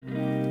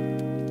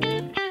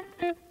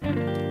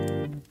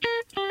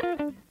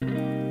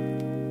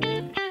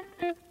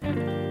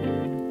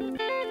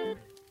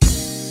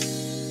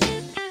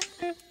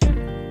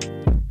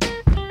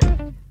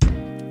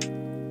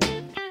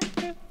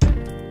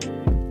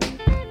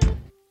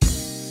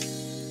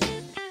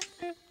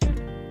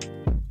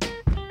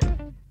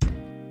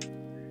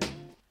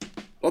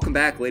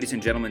Welcome back, ladies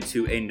and gentlemen,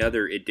 to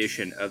another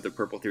edition of the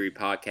Purple Theory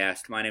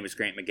Podcast. My name is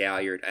Grant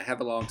McGalliard. I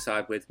have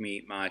alongside with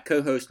me my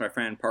co-host, my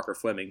friend Parker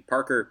Fleming.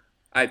 Parker,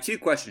 I have two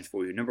questions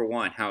for you. Number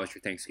one, how was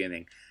your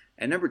Thanksgiving?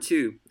 And number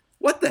two,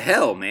 what the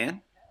hell,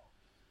 man?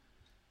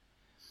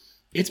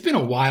 It's been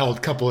a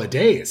wild couple of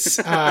days. Is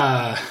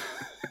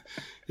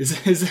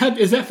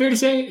that fair to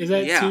say? Is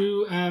that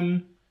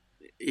too?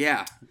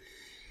 Yeah.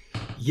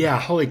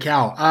 Yeah, holy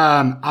cow.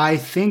 I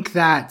think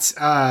that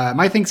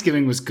my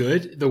Thanksgiving was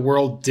good. The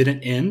world didn't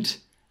end,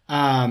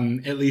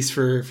 at least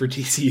for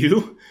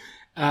TCU.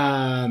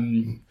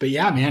 But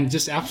yeah, man,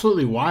 just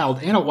absolutely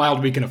wild, and a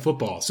wild weekend of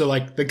football. So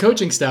like the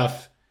coaching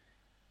stuff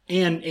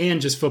and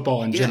just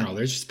football in general,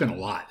 there's just been a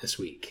lot this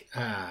week,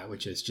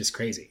 which is just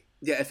crazy.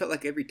 Yeah, it felt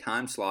like every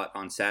time slot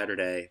on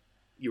Saturday,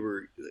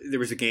 there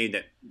was a game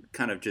that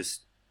kind of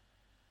just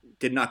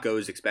did not go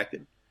as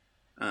expected.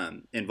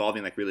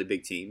 Involving like really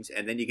big teams,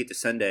 and then you get to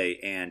Sunday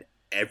and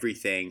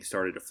everything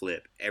started to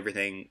flip.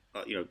 Everything,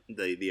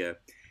 the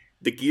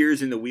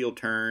gears in the wheel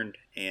turned,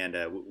 and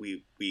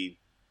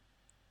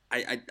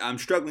I'm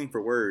struggling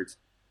for words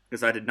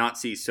because I did not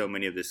see so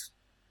many of this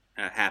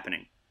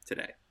happening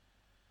today.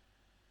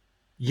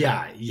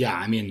 Yeah.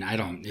 I mean,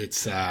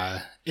 it's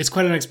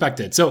quite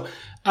unexpected. So,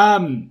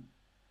 I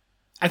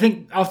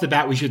think off the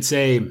bat we should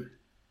say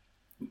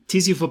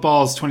TCU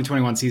football's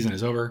 2021 season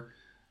is over.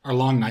 Our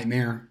long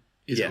nightmare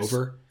is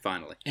over.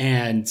 Finally.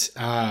 And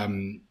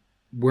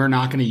we're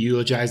not going to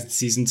eulogize the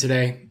season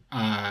today.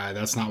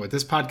 That's not what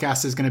this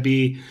podcast is going to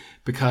be,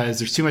 because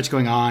there's too much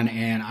going on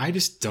and I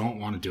just don't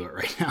want to do it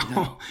right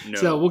now. No.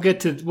 So we'll get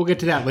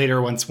to that later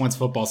once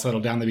football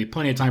settled down. There'll be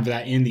plenty of time for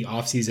that in the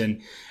off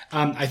season.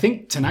 I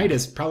think tonight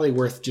is probably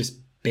worth just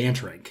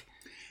bantering.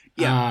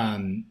 Yeah.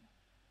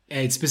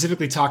 And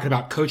specifically talking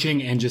about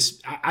coaching and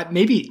just I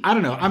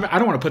don't know. I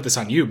don't want to put this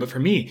on you, but for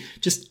me,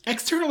 just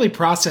externally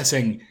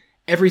processing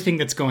everything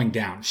that's going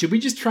down. Should we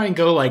just try and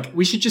go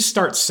we should just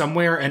start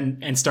somewhere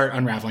and start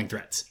unraveling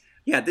threads?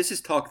 Yeah, this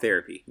is talk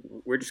therapy.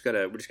 We're just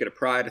gonna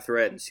pry at a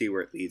thread and see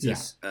where it leads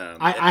us.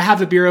 I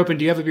have a beer open.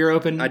 Do you have a beer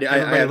open?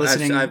 Everybody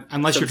listening,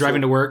 unless you're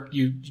driving to work,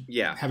 you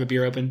have a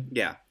beer open.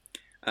 Yeah.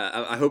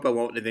 I hope I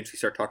won't eventually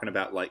start talking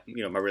about my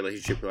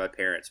relationship with my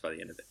parents by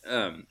the end of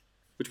it.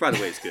 Which, by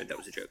the way, is good. That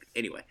was a joke.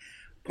 Anyway,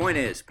 point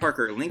is,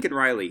 Parker, Lincoln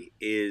Riley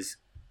is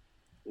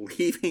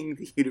leaving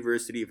the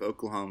University of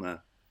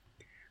Oklahoma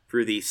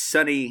for the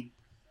sunny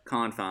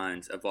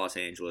confines of Los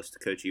Angeles to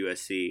coach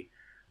USC.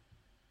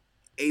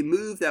 A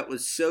move that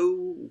was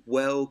so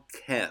well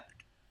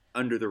kept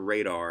under the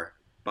radar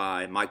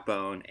by Mike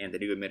Bohn and the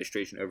new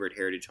administration over at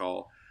Heritage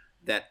Hall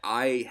that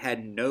I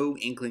had no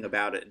inkling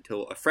about it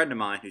until a friend of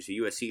mine who's a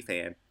USC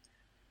fan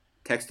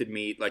texted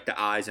me the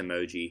eyes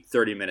emoji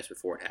 30 minutes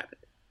before it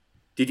happened.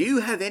 Did you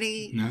have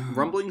any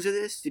rumblings of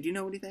this? Did you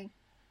know anything?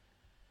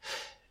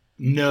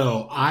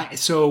 No. I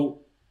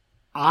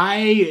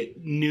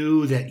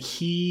knew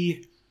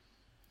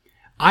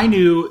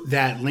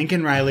that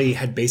Lincoln Riley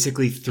had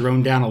basically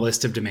thrown down a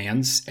list of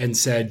demands and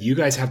said, you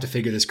guys have to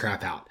figure this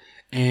crap out.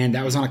 And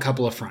that was on a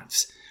couple of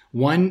fronts.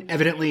 One,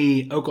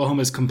 evidently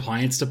Oklahoma's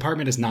compliance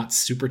department is not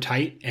super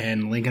tight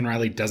and Lincoln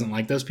Riley doesn't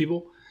like those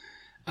people.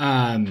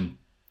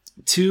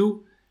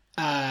 Two,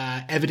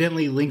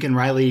 evidently Lincoln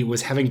Riley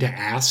was having to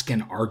ask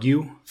and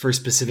argue for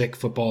specific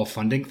football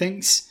funding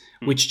things,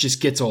 which just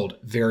gets old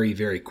very,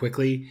 very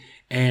quickly.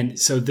 And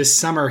so this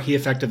summer, he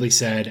effectively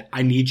said,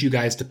 I need you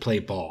guys to play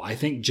ball. I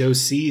think Joe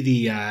C.,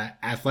 the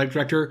athletic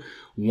director,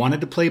 wanted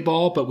to play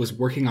ball, but was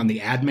working on the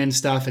admin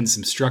stuff and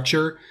some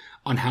structure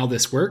on how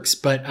this works.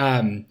 But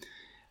I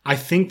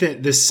think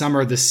that this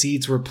summer, the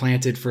seeds were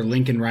planted for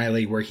Lincoln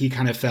Riley, where he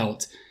kind of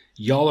felt,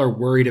 y'all are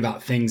worried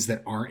about things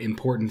that aren't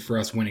important for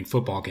us winning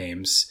football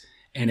games.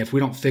 And if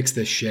we don't fix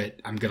this shit,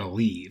 I'm going to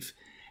leave.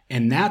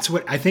 And that's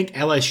what I think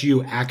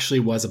LSU actually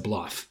was a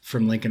bluff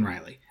from Lincoln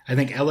Riley. I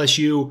think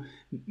LSU,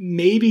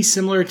 maybe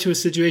similar to a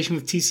situation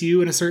with TCU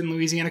and a certain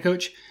Louisiana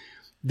coach,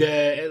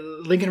 the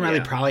Lincoln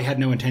Riley probably had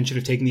no intention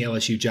of taking the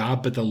LSU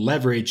job, but the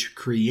leverage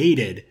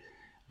created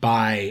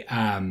by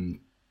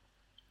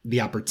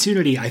the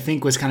opportunity, I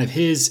think, was kind of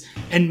his,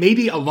 and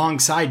maybe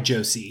alongside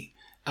Josie,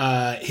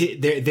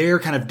 their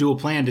kind of dual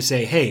plan to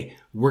say, hey,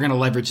 we're going to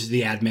leverage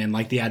the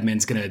admin, the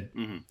admin's going to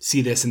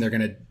see this and they're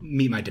going to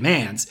meet my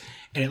demands.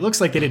 And it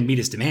looks like they didn't meet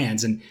his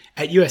demands. And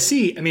at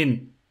USC, I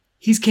mean,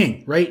 he's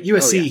king, right?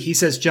 USC, he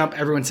says jump,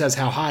 everyone says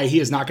how high. He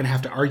is not going to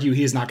have to argue.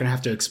 He is not going to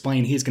have to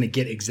explain. He's going to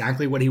get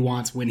exactly what he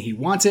wants when he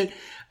wants it.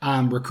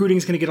 Recruiting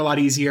is going to get a lot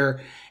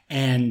easier.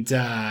 And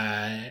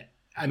and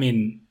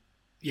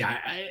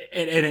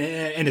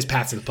his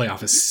path to the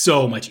playoff is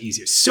so much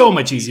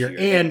easier.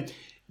 And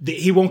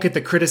he won't get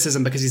the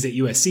criticism because he's at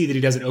USC that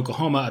he does at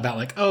Oklahoma about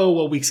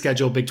weak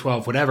schedule, Big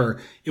 12,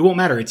 whatever. It won't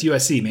matter. It's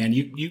USC, man.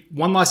 You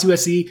one loss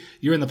USC,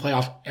 you're in the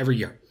playoff every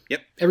year. Yep.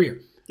 Every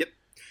year. Yep.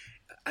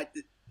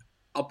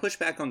 I'll push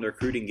back on the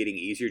recruiting getting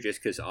easier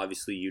just because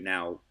obviously you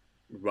now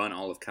run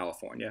all of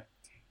California.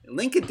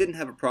 Lincoln didn't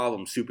have a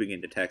problem swooping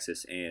into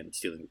Texas and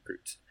stealing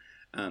recruits.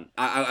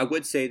 I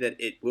would say that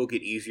it will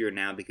get easier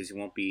now because it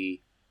won't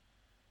be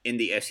in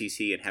the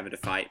SEC and having to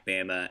fight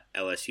Bama,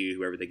 LSU,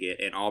 whoever they get,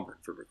 and Auburn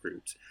for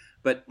recruits.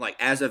 But like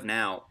as of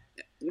now,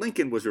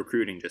 Lincoln was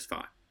recruiting just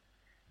fine.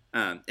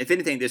 If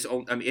anything,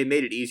 it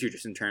made it easier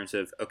just in terms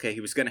of, okay,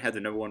 he was going to have the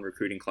number one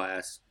recruiting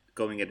class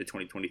going into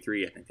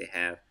 2023. I think they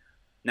have.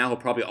 Now he'll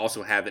probably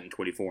also have it in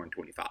 24 and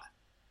 25.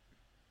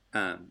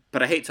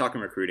 But I hate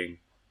talking recruiting.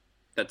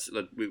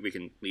 We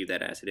can leave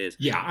that as it is.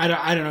 Yeah, I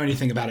don't know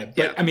anything about it.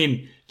 But yeah. I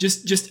mean,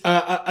 just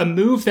a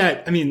move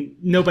that, I mean,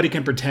 nobody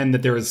can pretend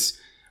that there was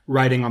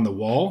writing on the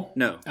wall.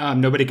 No.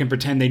 Nobody can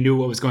pretend they knew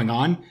what was going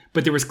on.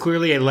 But there was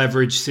clearly a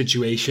leverage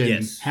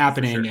situation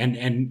happening, sure.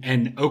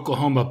 and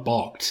Oklahoma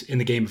balked in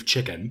the game of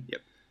chicken.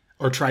 Yep.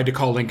 Or tried to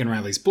call Lincoln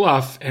Riley's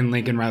bluff, and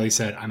Lincoln Riley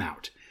said, "I'm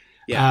out."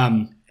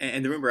 Yeah.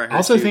 And the rumor I heard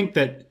also think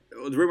that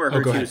the rumor I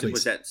heard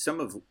was that some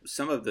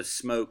of the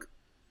smoke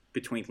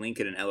between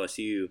Lincoln and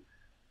LSU,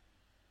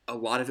 a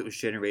lot of it was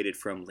generated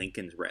from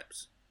Lincoln's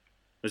reps.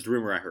 Was the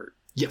rumor I heard.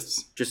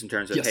 Yes. Just in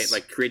terms of, hey,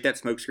 like create that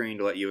smoke screen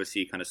to let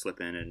USC kind of slip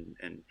in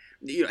and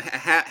you know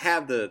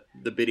have the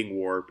bidding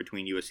war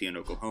between USC and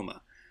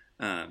Oklahoma,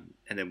 and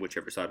then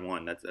whichever side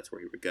won, that's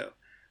where he would go.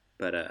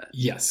 But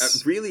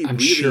yes,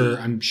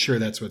 I'm sure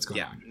that's what's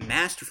going on.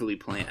 Masterfully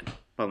planned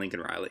by Lincoln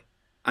Riley.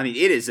 I mean,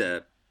 it's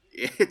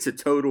a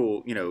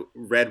total, you know,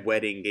 Red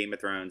Wedding, Game of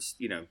Thrones,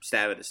 you know,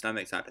 stab at the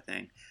stomach type of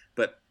thing.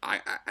 But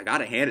I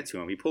gotta hand it to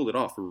him. He pulled it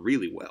off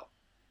really well.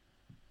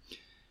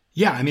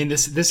 Yeah, I mean,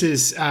 this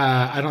is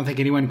I don't think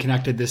anyone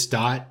connected this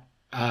dot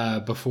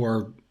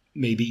before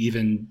maybe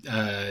even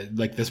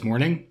like this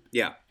morning.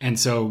 Yeah. And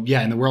so,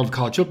 yeah, in the world of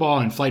college football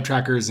and flight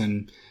trackers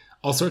and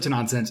all sorts of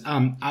nonsense.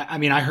 I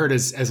mean, I heard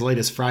as late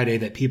as Friday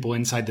that people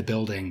inside the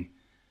building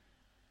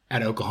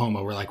at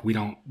Oklahoma were like, we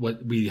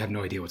have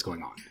no idea what's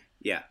going on.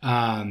 Yeah.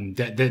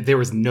 That there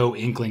was no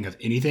inkling of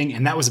anything.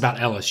 And that was about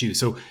LSU.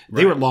 So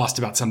they were lost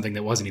about something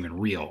that wasn't even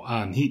real.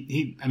 I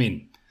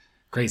mean,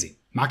 crazy.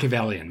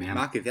 Machiavellian, man.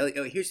 Machiavelli.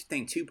 Oh, here's the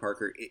thing too,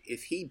 Parker.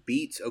 If he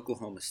beats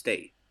Oklahoma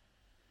State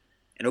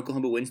and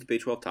Oklahoma wins the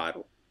Big 12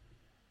 title,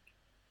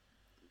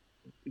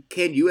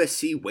 can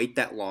USC wait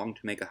that long to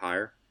make a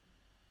hire?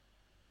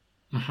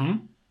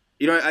 Mm-hmm.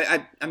 You know,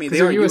 I mean, they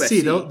are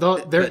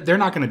USC. They're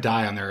not going to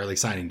die on their early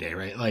signing day,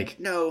 right? Like,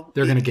 no,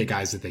 they're going to get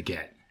guys that they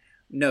get.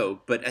 No,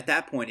 but at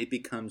that point, it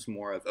becomes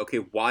more of, okay,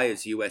 why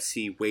is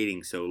USC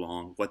waiting so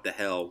long? What the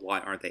hell?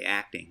 Why aren't they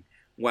acting?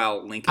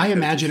 While Lincoln, I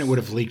imagine it would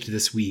have leaked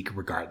this week,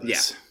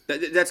 regardless. Yeah,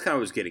 that's kind of what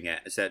I was getting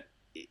at. Is that,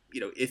 you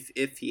know, if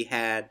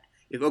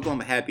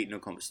Oklahoma had beaten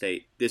Oklahoma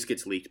State, this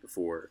gets leaked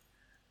before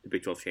the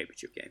Big 12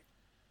 championship game,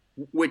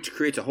 which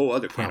creates a whole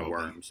other can of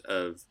worms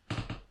of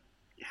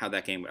how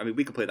that game. I mean,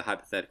 we could play the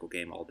hypothetical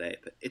game all day,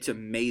 but it's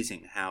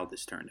amazing how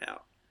this turned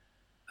out.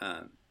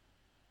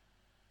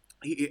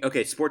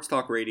 Okay, sports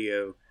talk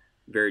radio,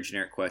 very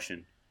generic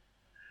question.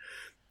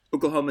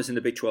 Oklahoma's in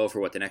the Big 12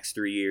 for the next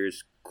 3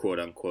 years, quote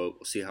unquote.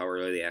 We'll see how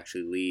early they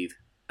actually leave.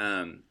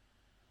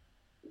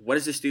 What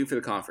does this do for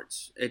the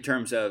conference in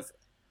terms of,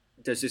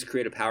 does this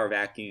create a power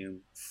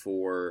vacuum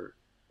for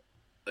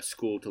a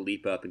school to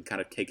leap up and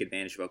kind of take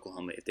advantage of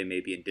Oklahoma if they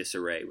may be in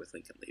disarray with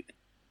Lincoln leaving?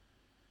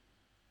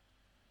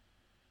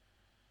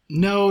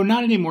 No,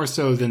 not any more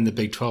so than the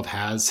Big 12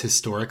 has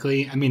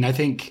historically. I mean, I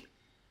think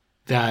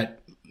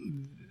that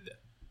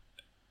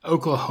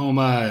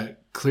Oklahoma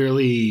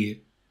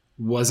clearly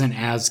wasn't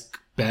as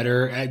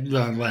better.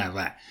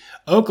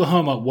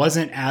 Oklahoma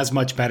wasn't as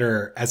much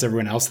better as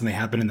everyone else than they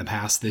have been in the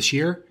past this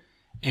year.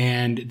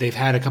 And they've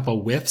had a couple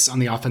of whiffs on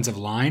the offensive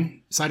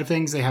line side of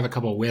things. They have a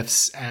couple of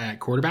whiffs at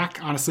quarterback.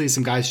 Honestly,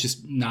 some guys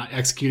just not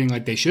executing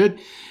like they should.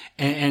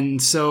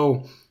 And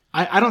so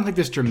I don't think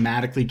this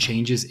dramatically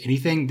changes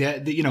anything.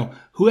 That you know,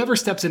 whoever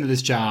steps into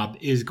this job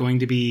is going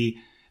to be,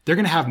 they're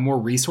going to have more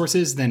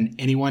resources than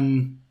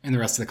anyone in the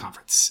rest of the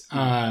conference.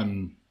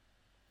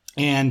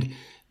 And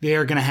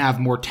they're going to have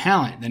more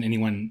talent than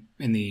anyone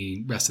in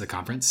the rest of the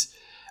conference.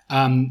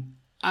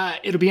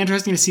 It'll be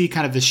interesting to see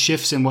kind of the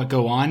shifts in what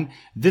go on.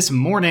 This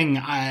morning,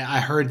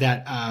 I heard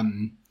that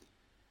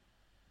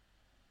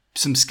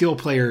some skill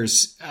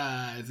players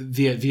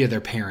via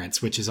their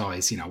parents, which is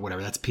always, you know,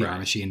 whatever, that's PR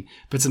machine.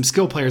 But some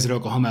skill players at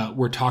Oklahoma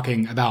were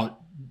talking about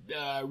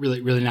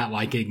really not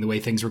liking the way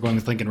things were going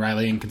with Lincoln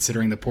Riley and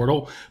considering the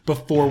portal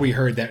before we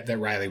heard that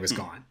Riley was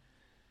gone.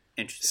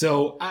 Interesting.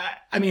 So,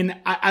 I mean,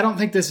 I don't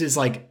think this is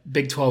like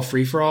Big 12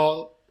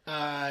 free-for-all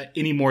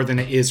any more than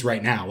it is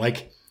right now.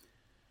 Like,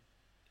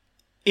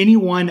 any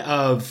one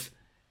of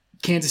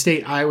Kansas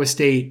State, Iowa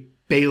State,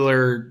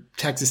 Baylor,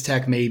 Texas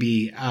Tech,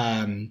 maybe,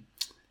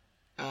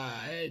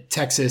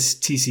 Texas,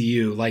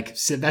 TCU, like,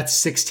 so that's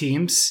 6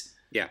 teams.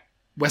 Yeah.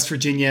 West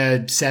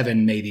Virginia,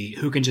 7 maybe,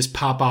 who can just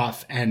pop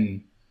off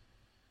and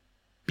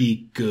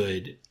be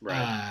good,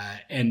 right.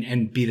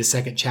 And be the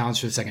second challenge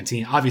for the second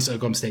team. Obviously,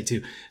 Oklahoma State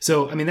too.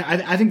 So, I mean,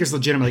 I think there's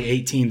legitimately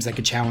 8 teams that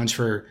could challenge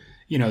for,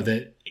 you know,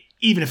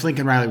 even if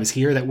Lincoln Riley was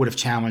here, that would have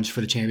challenged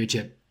for the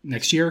championship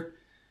next year.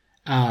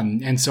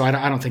 And so I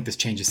don't think this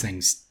changes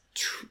things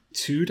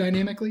too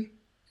dynamically.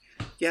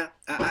 Yeah,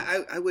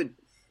 I would.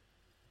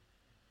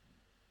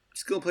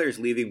 It's skill players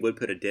leaving would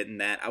put a dent in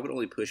that. I would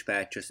only push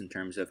back just in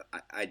terms of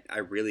I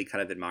really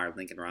kind of admire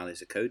Lincoln Riley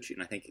as a coach,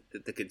 and I think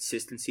that the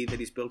consistency that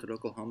he's built at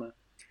Oklahoma,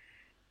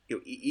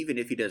 even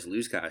if he does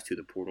lose guys to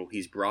the portal,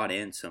 he's brought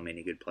in so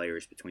many good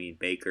players between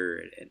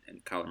Baker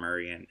and Kyler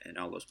Murray and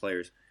all those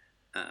players.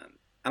 I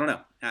don't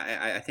know.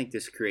 I think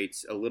this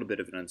creates a little bit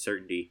of an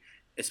uncertainty,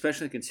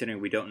 especially considering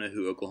we don't know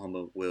who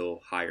Oklahoma will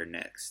hire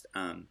next.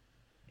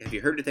 Have you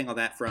heard anything on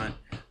that front?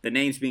 The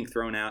names being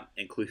thrown out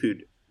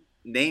include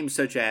names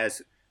such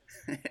as,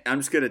 I'm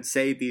just going to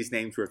say these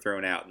names were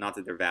thrown out, not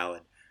that they're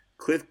valid,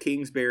 Cliff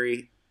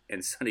Kingsbury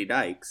and Sonny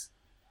Dykes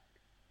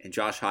and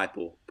Josh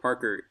Heupel.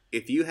 Parker,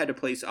 if you had to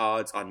place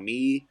odds on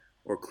me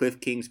or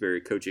Cliff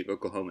Kingsbury coaching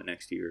Oklahoma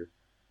next year,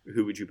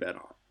 who would you bet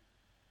on?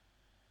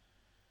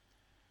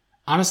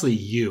 Honestly,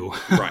 you.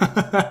 Right.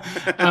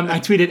 I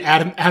tweeted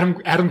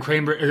Adam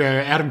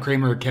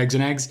Kramer Kegs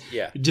and Eggs.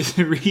 Yeah. Just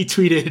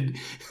retweeted,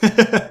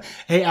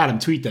 hey, Adam,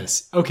 tweet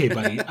this. Okay,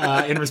 buddy.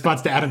 In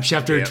response to Adam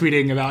Schefter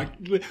tweeting about,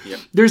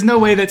 there's no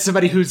way that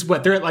somebody who's,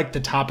 they're at like the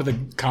top of the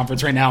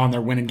conference right now and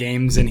they're winning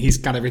games and he's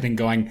got everything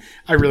going.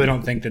 I really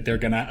don't think that they're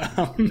going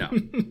to. No.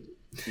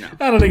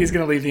 I don't think he's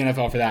going to leave the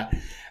NFL for that.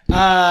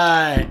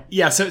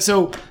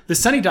 So the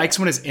Sonny Dykes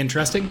one is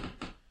interesting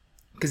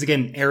because,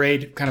 again, Air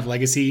Raid kind of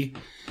legacy.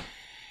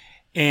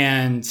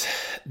 And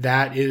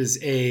that is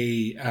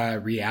a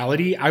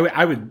reality.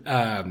 I would,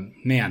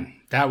 man,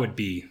 that would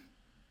be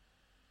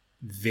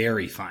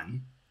very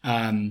fun.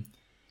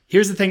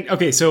 Here's the thing.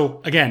 Okay, so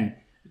again,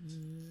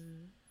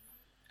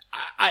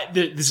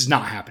 this is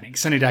not happening.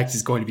 Sonny Dykes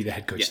is going to be the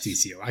head coach at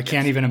TCU. I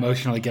can't even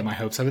emotionally get my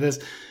hopes up of this.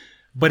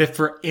 But if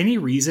for any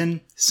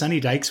reason Sonny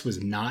Dykes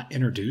was not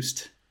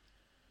introduced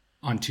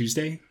on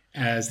Tuesday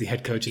as the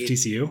head coach of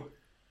TCU,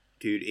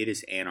 dude, it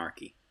is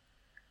anarchy.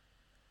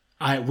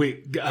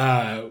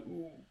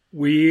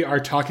 We are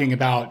talking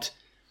about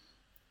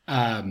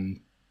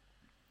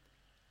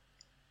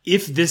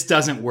if this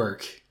doesn't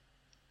work.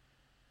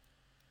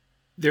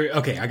 I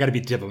got to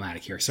be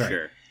diplomatic here. Sorry.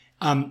 Sure.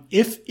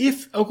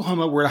 If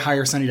Oklahoma were to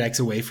hire Sonny Dykes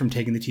away from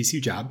taking the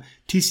TCU job,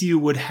 TCU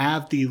would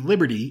have the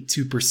liberty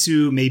to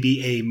pursue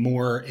maybe a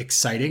more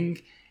exciting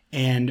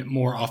and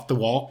more off the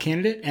wall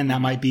candidate, and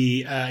that might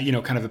be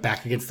kind of a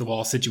back against the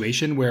wall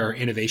situation where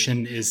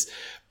innovation is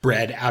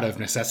bred out of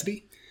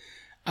necessity.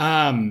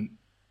 I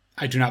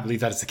do not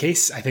believe that is the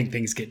case. I think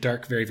things get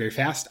dark very, very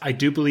fast. I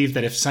do believe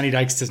that if Sonny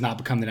Dykes does not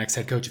become the next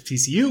head coach of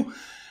TCU,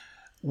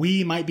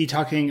 we might be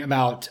talking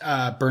about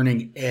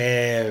burning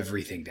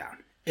everything down,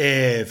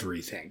 and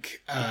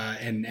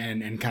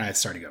kind of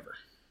starting over.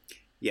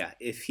 Yeah,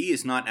 if he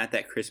is not at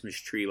that Christmas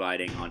tree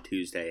lighting on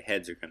Tuesday,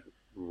 heads are going to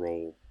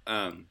roll.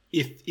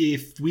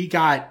 If we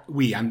got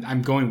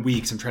I'm going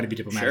weeks. I'm trying to be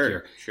diplomatic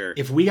here. Sure.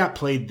 If we got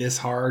played this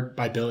hard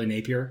by Billy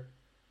Napier,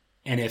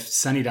 and if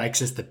Sonny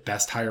Dykes is the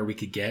best hire we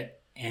could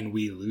get and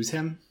we lose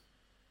him,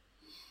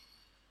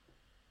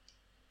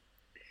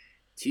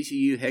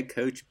 TCU head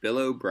coach Bill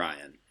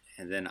O'Brien,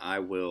 and then I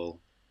will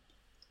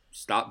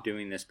stop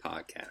doing this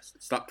podcast.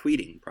 Stop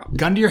tweeting, probably.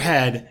 Gun to your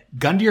head.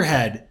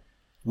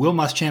 Will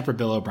Muschamp or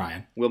Bill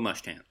O'Brien? Will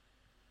Muschamp.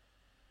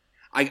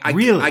 I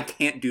really? I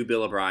can't do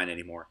Bill O'Brien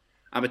anymore.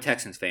 I'm a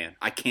Texans fan.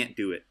 I can't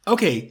do it.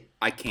 Okay.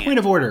 I can't. Point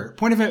of order.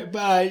 Point of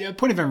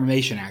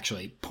information,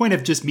 actually. Point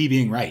of just me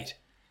being right.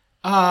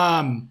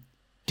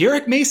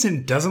 Derek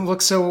Mason doesn't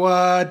look so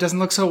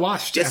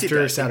washed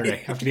after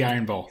Saturday, after the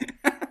Iron Bowl.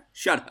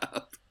 Shut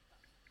up.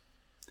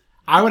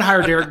 I would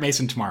hire Derek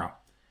Mason tomorrow.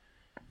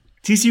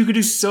 TCU could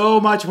do so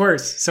much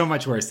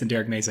worse than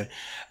Derek Mason.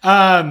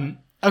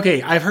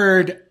 Okay, I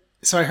heard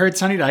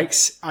Sonny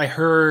Dykes. I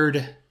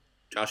heard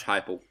Josh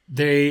Heupel.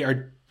 They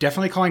are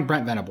definitely calling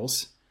Brent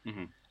Venables.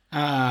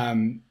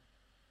 Mm-hmm.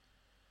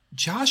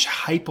 Josh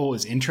Heupel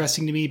is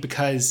interesting to me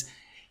because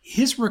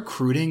his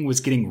recruiting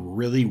was getting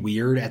really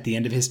weird at the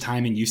end of his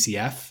time in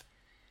UCF.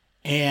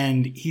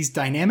 And he's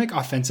dynamic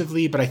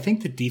offensively, but I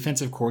think the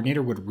defensive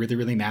coordinator would really,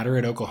 really matter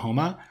at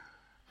Oklahoma.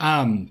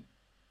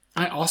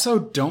 I also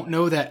don't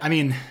know that,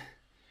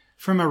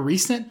 from a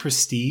recent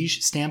prestige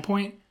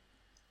standpoint,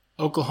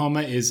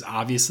 Oklahoma is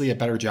obviously a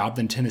better job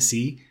than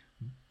Tennessee,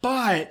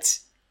 but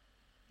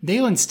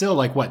Neyland's still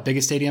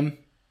biggest stadium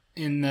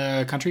in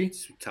the country?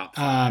 Top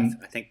five.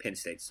 I think Penn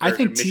State's.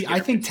 I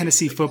think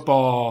Tennessee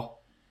football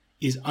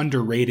is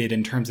underrated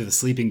in terms of the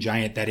sleeping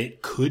giant that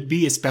it could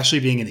be,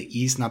 especially being in the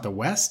East, not the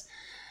West.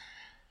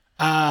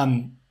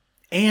 And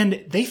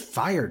they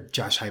fired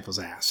Josh Heupel's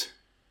ass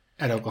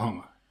at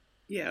Oklahoma.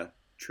 Yeah,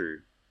 true.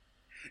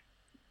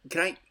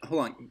 Can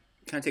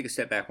I take a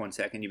step back 1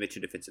 second? You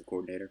mentioned defensive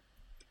coordinator.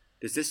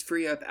 Does this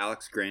free up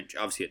Alex Grinch?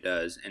 Obviously it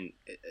does. And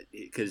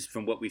because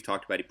from what we've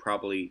talked about, he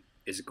probably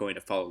is going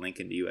to follow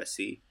Lincoln to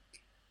USC.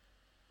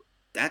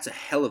 That's a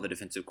hell of a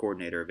defensive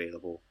coordinator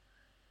available,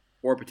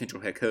 or a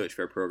potential head coach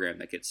for a program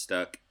that gets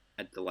stuck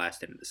at the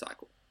last end of the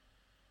cycle.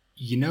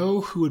 You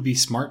know who would be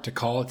smart to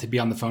call it to be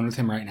on the phone with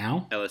him right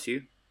now?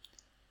 LSU?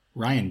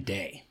 Ryan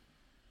Day.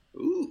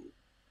 Ooh.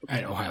 Okay.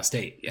 At Ohio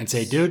State. Yes. And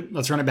say, dude,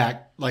 let's run it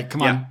back.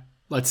 Come on.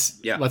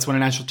 Let's win a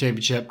national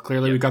championship.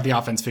 Clearly we've got the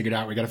offense figured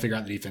out. We got to figure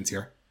out the defense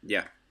here.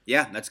 Yeah.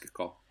 Yeah, that's a good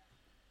call.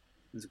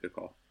 It's a good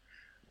call.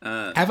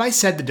 Have I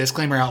said the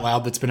disclaimer out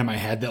loud that's been in my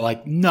head that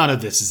like none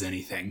of this is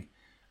anything?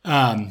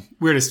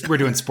 We're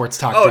doing sports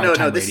talk. Oh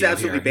no, this is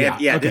absolutely bad.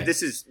 Yeah, okay.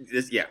 this is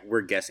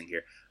we're guessing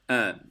here.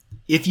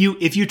 If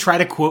you try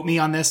to quote me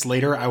on this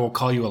later, I will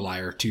call you a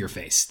liar to your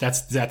face.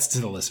 That's to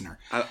the listener.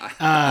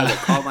 I will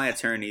call my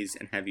attorneys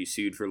and have you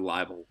sued for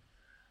libel.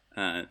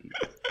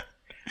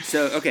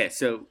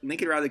 So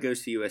Lincoln Riley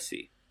goes to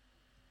USC.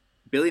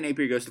 Billy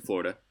Napier goes to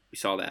Florida. We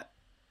saw that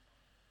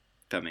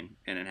coming,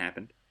 and it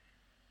happened.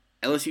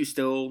 LSU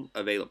still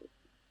available.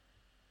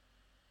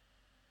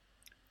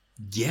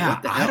 Yeah,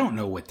 I don't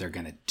know what they're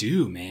gonna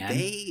do, man.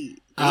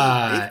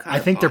 I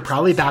think they're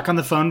probably back on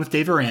the phone with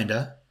Dave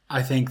Aranda.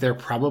 I think they're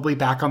probably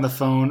back on the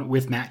phone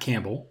with Matt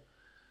Campbell.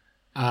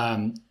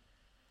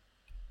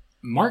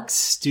 Mark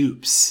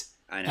Stoops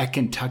at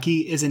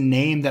Kentucky is a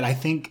name that I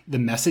think the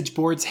message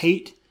boards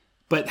hate,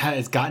 but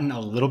has gotten a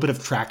little bit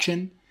of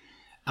traction.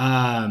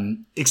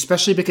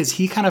 Especially because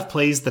he kind of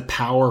plays the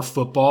power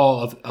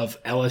football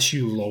of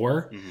LSU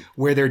lore,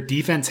 where their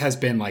defense has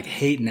been like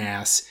hating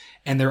ass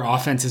and their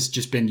offense has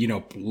just been,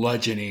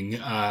 bludgeoning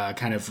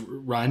kind of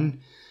run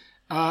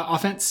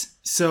offense.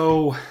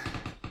 So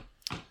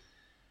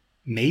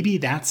maybe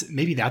that's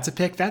a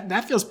pick.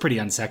 That feels pretty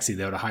unsexy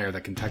though to hire the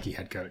Kentucky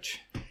head coach.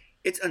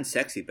 It's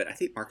unsexy, but I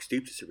think Mark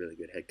Stoops is a really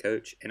good head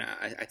coach, and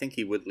I think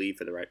he would leave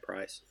for the right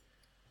price.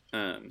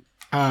 I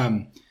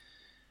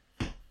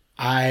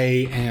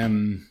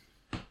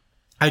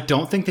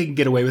don't think they can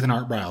get away with an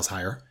Art Briles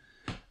hire.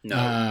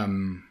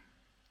 No.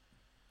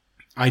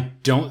 I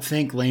don't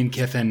think Lane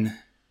Kiffin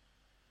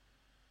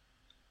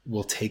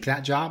will take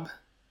that job.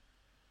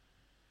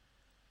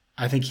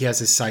 I think he has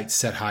his sights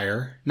set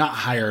higher. Not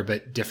higher,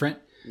 but different.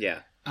 Yeah.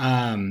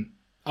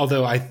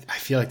 Although I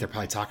feel like they're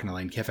probably talking to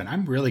Lane Kiffin.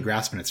 I'm really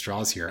grasping at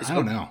straws here. I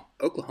don't know.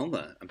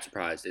 Oklahoma, I'm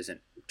surprised, isn't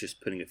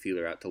just putting a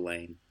feeler out to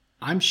Lane.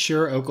 I'm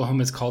sure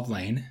Oklahoma's called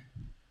Lane.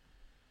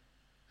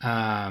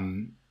 God,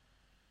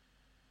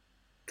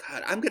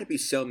 I'm going to be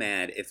so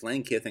mad if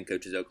Lane Kiffin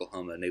coaches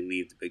Oklahoma and they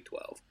leave the Big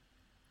 12.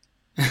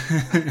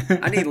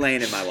 I need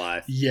Lane in my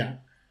life. Yeah.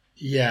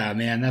 Yeah,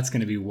 man, that's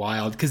going to be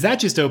wild because that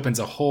just opens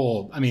a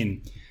whole. I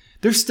mean,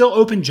 there's still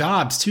open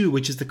jobs too,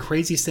 which is the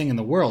craziest thing in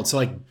the world. So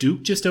like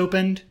Duke just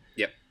opened.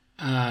 Yep.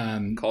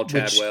 Call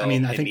Chadwell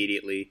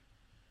immediately.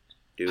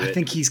 I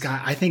think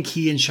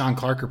he and Sean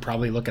Clark are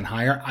probably looking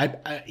higher.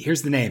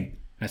 Here's the name. And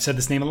I've said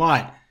this name a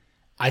lot.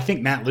 I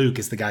think Matt Luke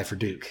is the guy for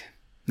Duke.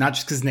 Not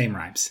just because his name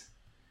rhymes.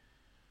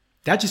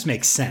 That just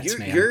makes sense,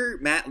 man. Your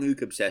Matt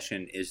Luke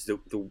obsession is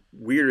the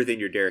weirder than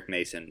your Derek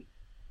Mason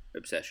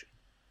obsession.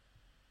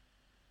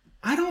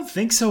 I don't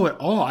think so at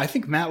all. I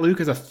think Matt Luke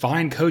is a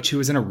fine coach who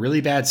was in a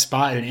really bad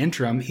spot in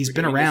interim. He's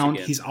been around.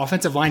 He's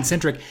offensive line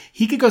centric.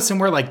 He could go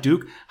somewhere like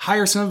Duke,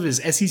 hire some of his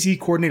SEC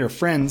coordinator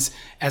friends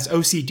as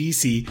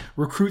OCDC,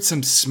 recruit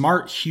some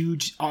smart,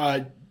 huge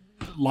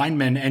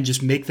linemen, and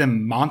just make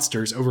them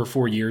monsters over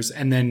 4 years,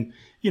 and then,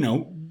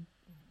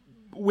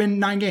 win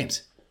 9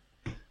 games.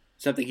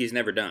 Something he's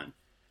never done.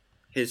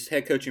 His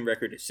head coaching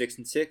record is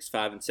 6-6,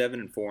 5-7,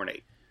 and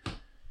 4-8.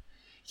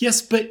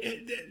 Yes, but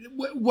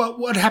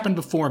what happened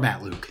before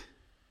Matt Luke?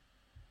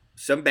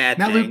 Some bad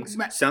things.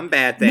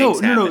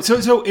 No.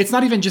 So it's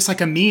not even just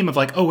like a meme of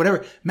like, oh,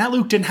 whatever. Matt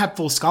Luke didn't have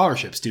full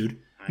scholarships, dude.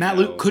 Matt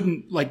Luke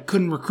couldn't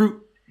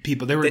recruit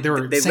people. They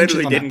literally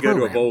didn't go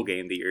to a bowl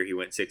game the year he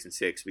went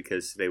 6-6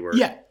 because they were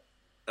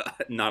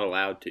not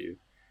allowed to.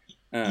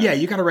 Yeah,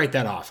 you got to write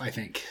that off. I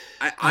think.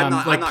 I'm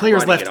not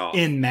players left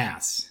in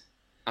mass.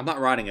 I'm not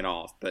writing it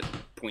off, but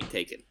point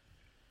taken.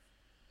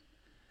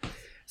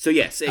 So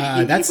yes, he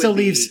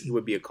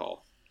would be a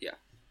call. Yeah.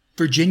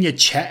 Virginia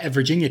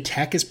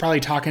Tech is probably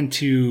talking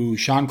to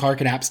Sean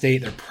Clark at App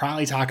State. They're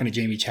probably talking to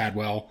Jamie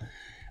Chadwell.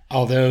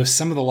 Although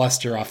some of the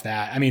luster off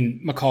that, I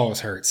mean, McCall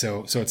was hurt,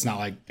 so it's not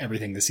like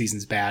everything this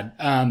season's bad.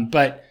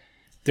 But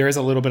there is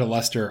a little bit of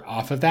luster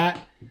off of that.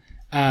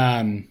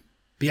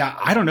 But yeah,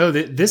 I don't know.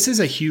 This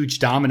is a huge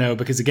domino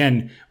because,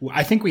 again,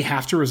 I think we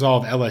have to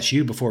resolve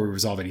LSU before we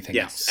resolve anything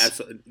else. Yes,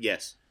 absolutely.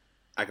 Yes,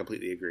 I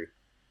completely agree.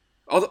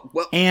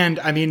 And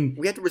I mean,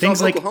 we have to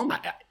resolve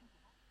Oklahoma.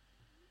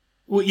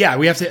 We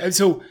have to.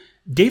 So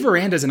Dave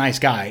Aranda is a nice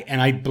guy,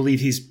 and I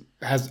believe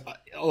has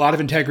a lot of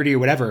integrity or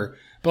whatever.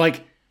 But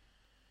like,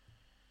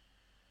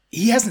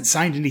 he hasn't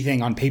signed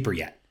anything on paper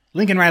yet.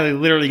 Lincoln Riley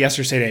literally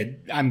yesterday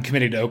said, "I'm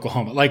committed to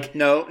Oklahoma." Like,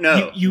 no,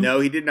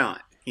 he did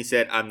not. He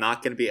said, "I'm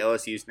not going to be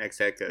LSU's next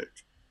head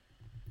coach."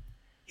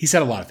 He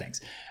said a lot of things.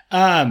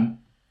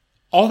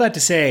 All that to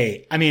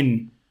say, I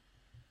mean,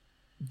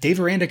 Dave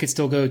Aranda could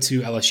still go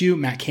to LSU.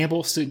 Matt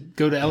Campbell should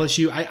go to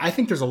LSU. I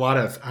think there's a lot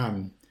of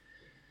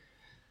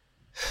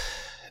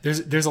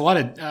there's a lot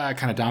of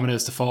kind of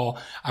dominoes to fall.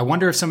 I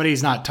wonder if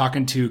somebody's not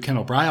talking to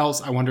Kendall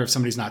Briles. I wonder if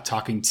somebody's not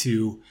talking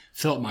to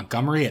Philip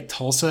Montgomery at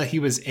Tulsa. He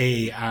was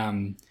a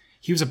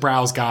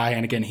Briles guy,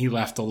 and again, he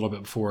left a little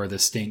bit before the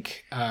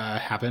stink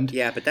happened.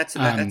 Yeah, but that's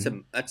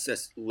a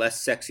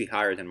less sexy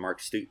hire than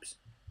Mark Stoops.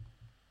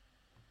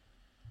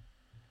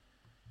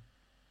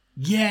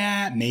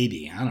 Yeah,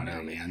 maybe. I don't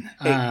know,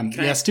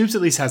 man. Stoops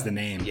at least has the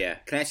name. Yeah.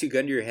 Can I ask you,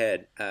 gun to your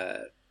head,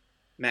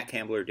 Matt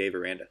Campbell or Dave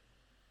Aranda?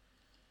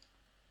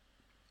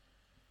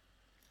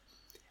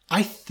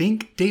 I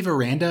think Dave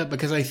Aranda,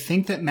 because I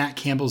think that Matt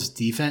Campbell's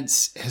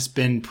defense has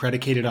been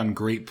predicated on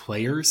great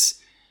players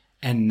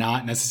and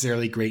not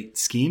necessarily great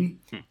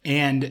scheme.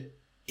 And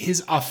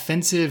his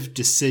offensive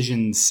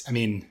decisions, I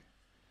mean,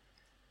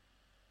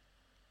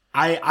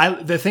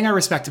 the thing I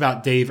respect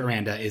about Dave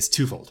Aranda is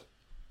twofold.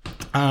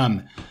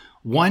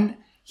 One,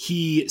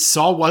 he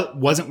saw what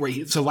wasn't where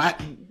he. So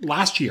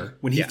last year,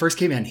 when he first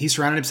came in, he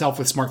surrounded himself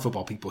with smart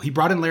football people. He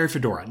brought in Larry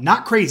Fedora.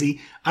 Not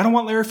crazy. I don't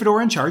want Larry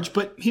Fedora in charge,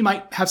 but he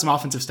might have some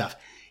offensive stuff.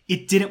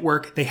 It didn't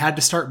work. They had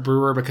to start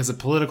Brewer because of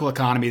political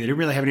economy. They didn't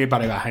really have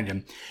anybody behind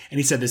him. And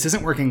he said, "This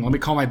isn't working. Let me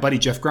call my buddy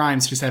Jeff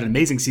Grimes, who's had an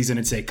amazing season,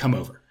 and say, come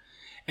over."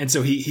 And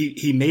so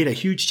he made a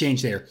huge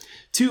change there.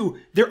 Two,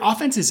 their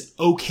offense is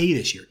okay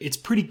this year. It's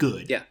pretty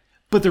good. Yeah.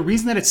 But the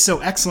reason that it's so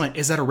excellent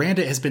is that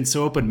Aranda has been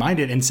so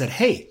open-minded and said,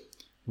 hey,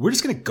 we're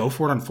just going to go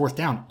for it on fourth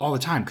down all the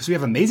time because we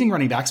have amazing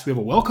running backs. We have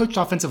a well-coached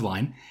offensive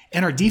line,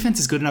 and our defense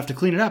is good enough to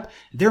clean it up.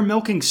 They're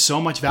milking so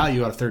much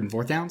value out of third and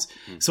fourth downs.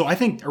 So I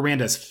think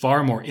Aranda is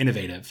far more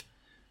innovative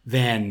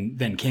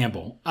than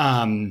Campbell.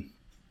 And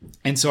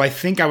so I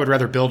think I would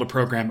rather build a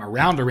program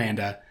around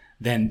Aranda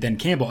than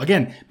Campbell.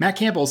 Again, Matt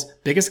Campbell's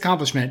biggest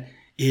accomplishment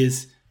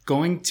is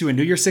going to a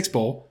New Year's Six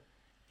Bowl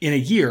in a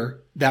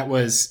year that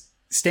was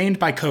stained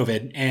by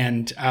COVID,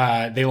 and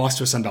they lost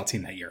to a Sun Belt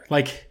team that year.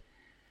 Like,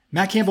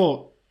 Matt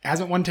Campbell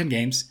hasn't won 10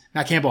 games.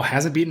 Matt Campbell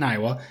hasn't beaten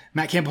Iowa.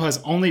 Matt Campbell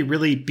has only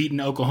really beaten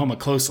Oklahoma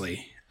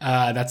closely.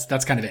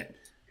 That's kind of it.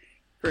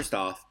 First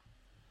off,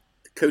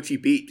 the coach he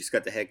beat just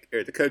got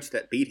the coach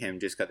that beat him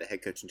just got the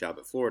head coaching job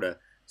at Florida.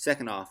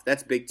 Second off,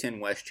 that's Big Ten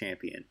West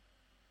champion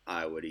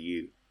Iowa to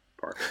you,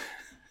 Parker.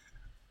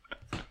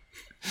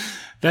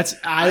 That's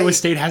Iowa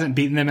State hasn't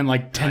beaten them in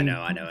like 10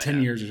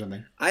 years or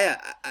something.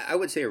 I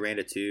would say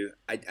Aranda too.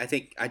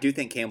 I do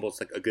think Campbell's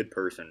like a good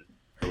person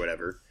or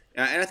whatever.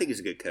 And I think he's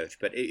a good coach,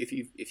 but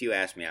if you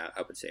ask me, I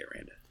would say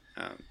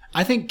Aranda.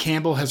 I think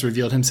Campbell has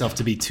revealed himself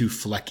to be too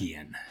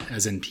Fleckian,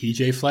 as in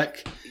PJ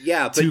Fleck.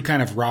 Yeah, but too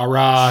kind of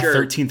rah-rah, sure,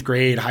 13th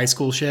grade high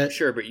school shit.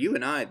 Sure, but you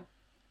and I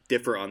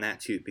differ on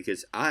that too,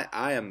 because I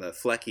am a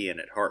Fleckian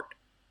at heart.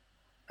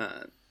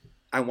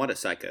 I want a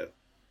psycho,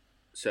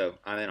 so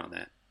I'm in on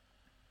that.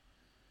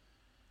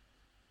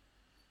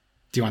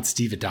 Do you want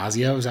Steve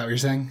Adazio? Is that what you're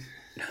saying?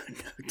 No.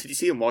 Did you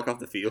see him walk off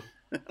the field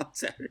on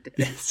Saturday?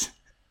 Yes.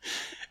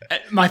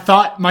 My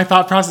thought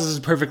process was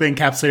perfectly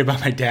encapsulated by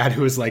my dad,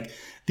 who was like,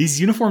 "These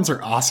uniforms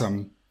are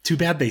awesome. Too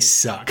bad they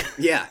suck."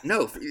 Yeah,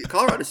 no,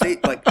 Colorado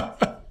State, like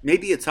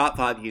maybe a top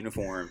 5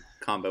 uniform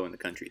combo in the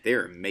country.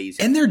 They're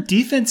amazing, and their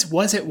defense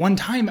was at one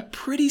time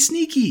pretty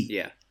sneaky.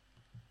 Yeah,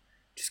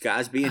 just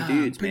guys being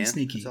dudes, man.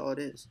 Sneaky. That's all it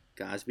is.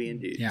 Guys being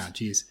dudes. Yeah,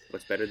 geez.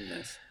 What's better than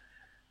this?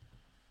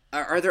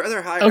 Are there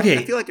other hires? Okay.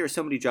 I feel like there are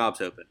so many jobs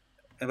open.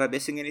 Am I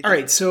missing anything? All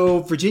right, so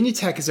Virginia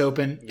Tech is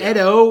open. Yeah. Ed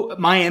O,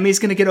 Miami's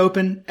going to get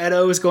open. Ed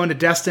O is going to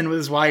Destin with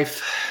his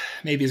wife,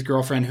 maybe his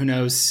girlfriend, who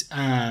knows.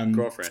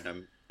 Girlfriend,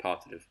 I'm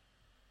positive.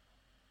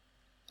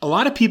 A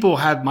lot of people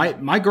have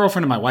my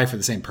girlfriend and my wife are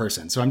the same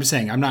person, so I'm just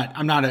saying I'm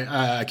not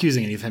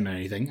accusing any of him of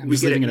anything. I'm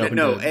just leaving it open.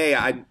 No,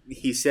 A,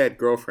 he said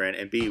girlfriend,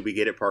 and B, we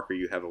get it, Parker.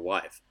 You have a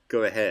wife.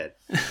 Go ahead.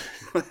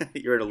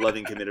 You're in a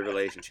loving, committed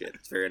relationship.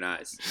 It's very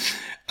nice.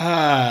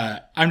 I'm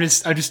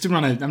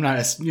not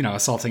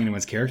assaulting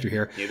anyone's character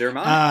here. Neither am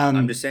I.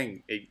 I'm just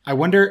saying. I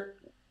wonder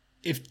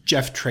if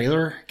Jeff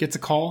Traylor gets a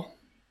call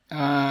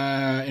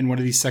in one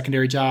of these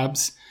secondary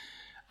jobs.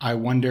 I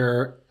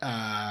wonder.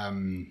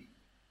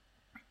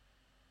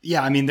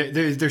 Yeah, I mean,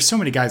 there's so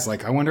many guys.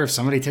 Like, I wonder if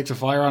somebody takes a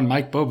flyer on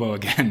Mike Bobo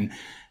again.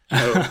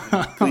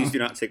 Oh, please do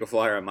not take a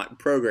flyer on my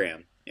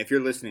program. If you're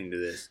listening to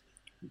this,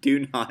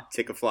 do not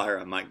take a flyer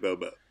on Mike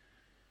Bobo.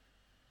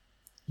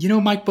 You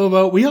know, Mike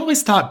Bobo, we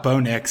always thought Bo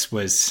Nix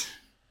was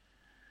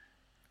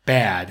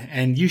bad,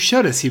 and you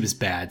showed us he was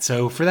bad.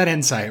 So for that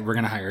insight, we're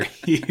going to hire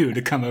you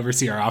to come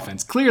oversee our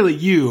offense. Clearly,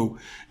 you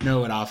know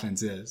what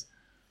offense is.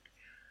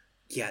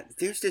 Yeah,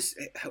 there's this.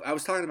 I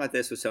was talking about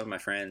this with some of my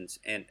friends,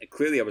 and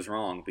clearly I was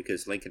wrong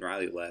because Lincoln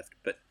Riley left.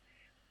 But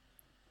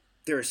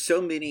there are so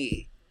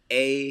many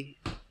A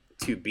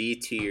to B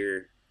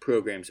tier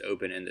programs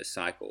open in this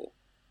cycle,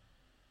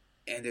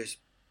 and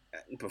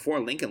before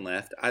Lincoln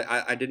left,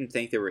 I didn't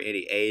think there were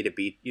any A to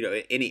B,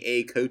 any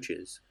A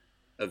coaches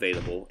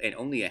available, and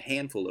only a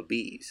handful of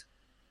Bs.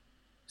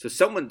 So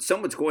someone's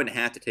going to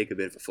have to take a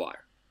bit of a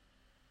flyer.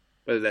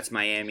 Whether that's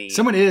Miami,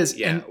 someone is,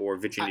 or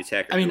Virginia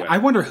Tech. Or I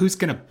wonder who's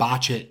going to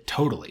botch it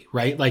totally,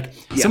 right? Like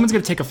someone's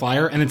going to take a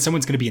flyer, and then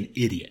someone's going to be an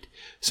idiot.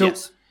 So,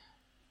 yes.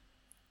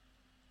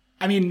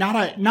 I mean,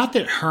 not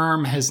that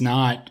Herm has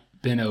not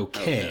been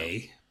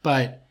okay,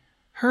 but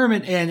Herm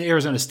and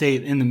Arizona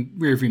State in the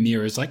rearview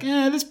mirror is like,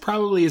 this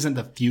probably isn't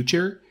the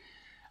future.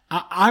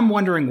 I'm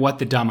wondering what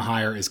the dumb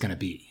hire is going to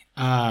be.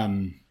 I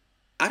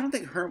don't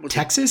think Herm was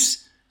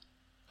Texas.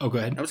 Oh, go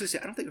ahead. I was going to say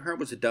I don't think Herm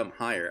was a dumb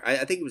hire.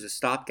 I think it was a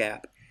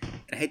stopgap. And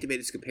I hate to make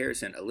this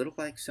comparison, a little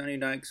like Sonny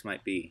Dykes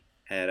might be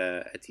at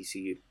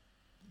TCU.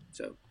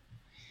 So,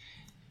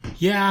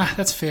 yeah,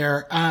 that's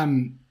fair.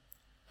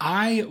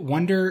 I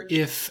wonder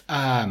if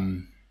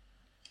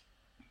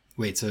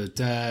wait, so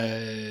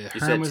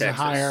Herm was a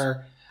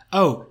hire.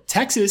 Oh,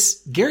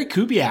 Texas, Gary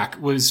Kubiak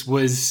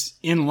was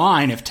in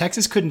line. If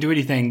Texas couldn't do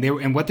anything,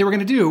 and what they were going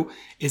to do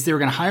is they were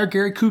going to hire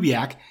Gary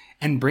Kubiak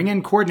and bring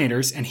in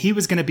coordinators, and he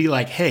was going to be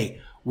like,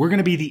 hey, we're going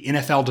to be the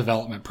NFL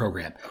development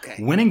program. Okay.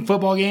 Winning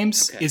football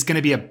games is going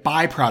to be a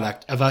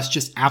byproduct of us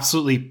just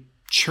absolutely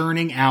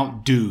churning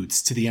out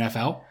dudes to the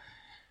NFL.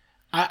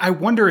 I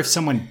wonder if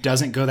someone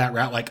doesn't go that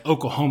route, like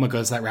Oklahoma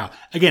goes that route.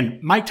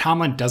 Again, Mike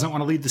Tomlin doesn't want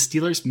to lead the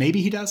Steelers.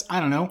 Maybe he does. I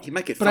don't know. He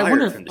might get but fired I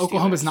wonder from if the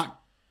Oklahoma's Steelers.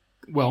 not.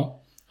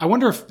 Well, I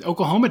wonder if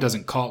Oklahoma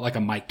doesn't call it like a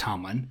Mike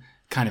Tomlin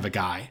kind of a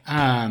guy.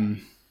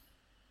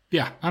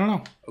 Yeah, I don't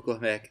know.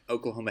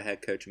 Oklahoma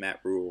head coach Matt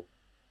Rule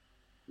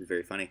is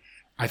very funny.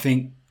 I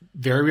think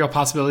very real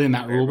possibility that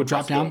Matt Rule would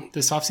drop down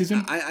this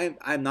offseason.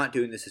 I'm not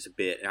doing this as a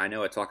bit, and I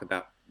know I talk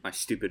about my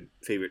stupid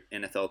favorite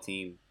NFL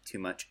team too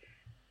much.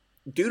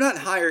 Do not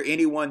hire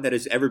anyone that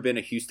has ever been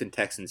a Houston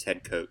Texans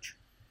head coach.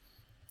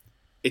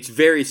 It's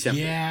very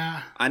simple.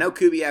 Yeah. I know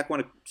Kubiak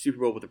won a Super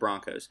Bowl with the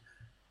Broncos.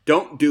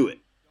 Don't do it.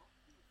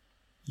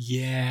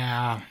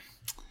 Yeah.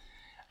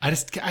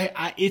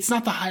 It's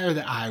not the hire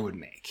that I would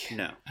make.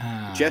 No.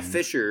 Jeff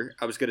Fisher,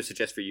 I was going to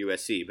suggest for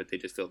USC, but they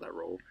just filled that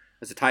role.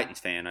 As a Titans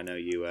fan, I know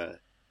you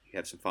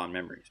have some fond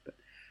memories, but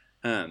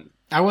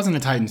I wasn't a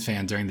Titans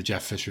fan during the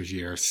Jeff Fisher's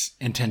years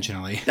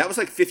intentionally. That was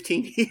like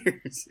 15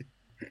 years.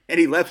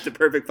 And he left the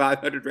perfect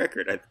 500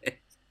 record, I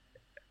think.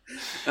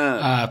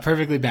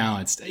 Perfectly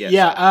balanced. Yes.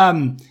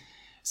 Yeah.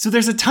 So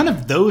there's a ton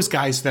of those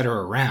guys that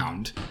are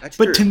around. That's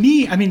but true. to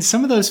me, I mean,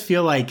 some of those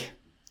feel like,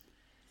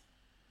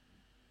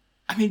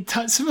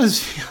 some of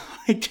those feel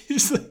like,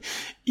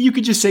 you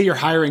could just say you're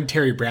hiring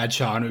Terry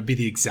Bradshaw and it would be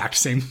the exact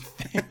same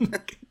thing.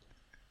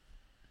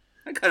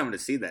 I kind of want to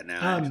see that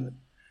now, actually.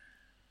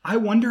 I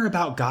wonder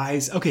about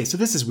guys. Okay, so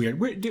this is weird.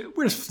 We're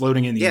just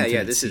floating in the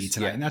infinite sea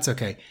tonight, and that's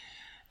okay.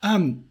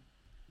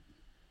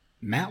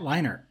 Matt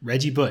Leinart,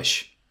 Reggie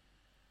Bush,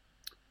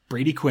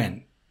 Brady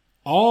Quinn,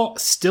 all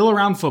still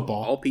around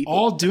football, All people.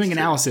 all doing That's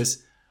true.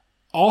 analysis,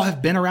 all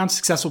have been around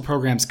successful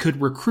programs,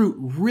 could recruit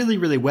really,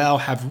 really well,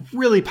 have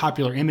really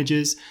popular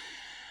images.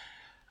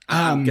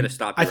 I'm going to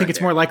stop you I think right it's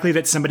there. more likely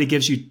that somebody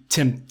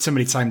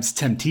signs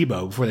Tim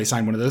Tebow before they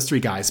sign one of those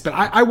three guys. But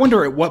I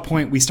wonder at what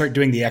point we start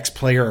doing the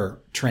ex-player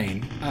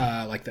train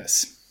like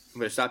this. I'm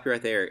going to stop you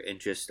right there and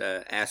just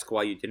ask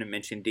why you didn't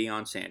mention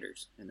Deion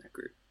Sanders in that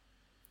group.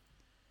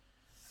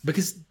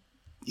 Because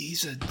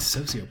he's a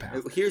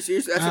sociopath.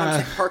 That's what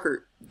I'm saying.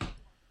 Parker,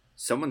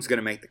 someone's going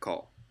to make the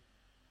call.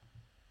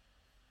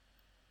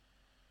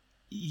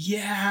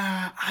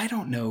 Yeah, I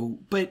don't know.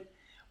 But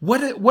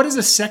what is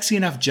a sexy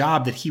enough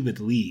job that he would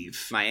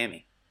leave?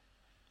 Miami.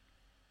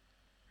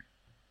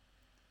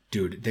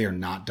 Dude, they are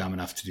not dumb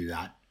enough to do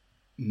that.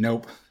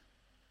 Nope.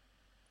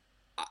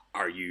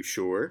 Are you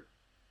sure?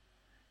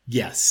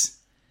 Yes.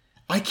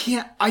 I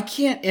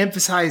can't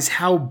emphasize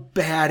how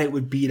bad it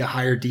would be to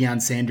hire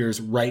Deion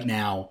Sanders right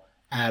now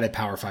at a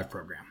Power 5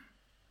 program.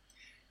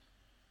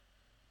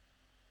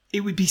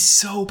 It would be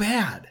so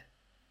bad.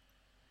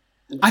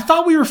 I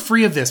thought we were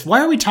free of this.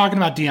 Why are we talking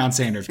about Deion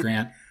Sanders,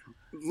 Grant?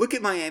 Look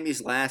at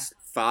Miami's last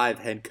 5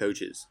 head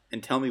coaches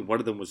and tell me one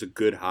of them was a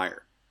good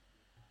hire.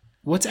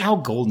 What's Al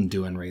Golden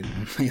doing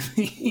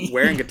lately?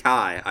 Wearing a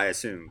tie, I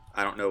assume.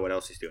 I don't know what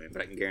else he's doing,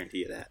 but I can guarantee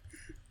you that.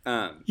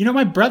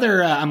 My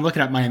brother, I'm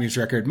looking at Miami's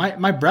record.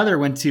 My brother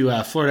went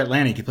to Florida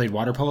Atlantic. He played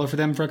water polo for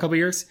them for a couple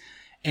years.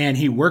 And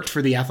he worked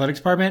for the athletics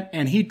department.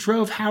 And he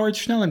drove Howard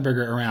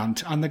Schnellenberger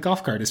around on the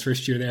golf cart his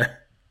first year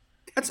there.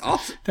 That's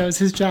awesome. That was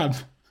his job.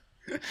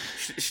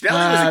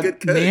 Schnelling was a good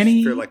coach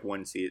Manny, for like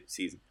one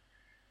season.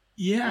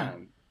 Yeah.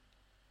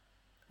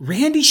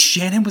 Randy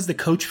Shannon was the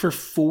coach for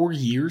 4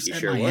 years at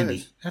sure Miami.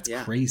 was. That's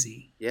Yeah.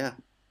 crazy. Yeah.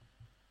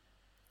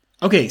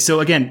 Okay,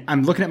 so again,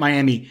 I'm looking at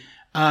Miami.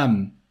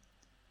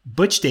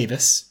 Butch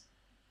Davis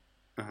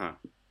Uh-huh.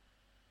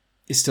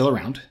 is still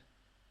around.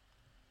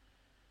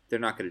 They're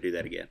not going to do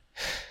that again.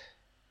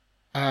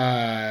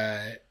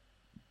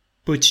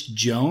 Butch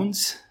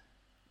Jones.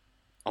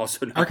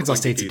 Also, not Arkansas going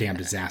to State's a do damn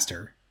that.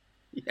 disaster.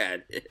 Yeah,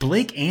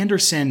 Blake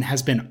Anderson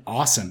has been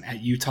awesome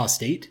at Utah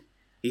State.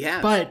 he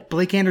has. But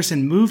Blake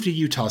Anderson moved to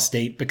Utah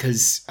State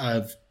because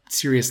of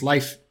serious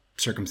life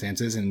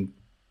circumstances and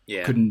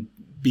yeah. couldn't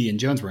be in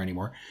Jonesboro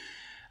anymore.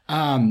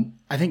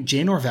 I think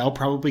Jay Norvell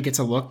probably gets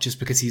a look just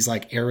because he's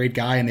like air raid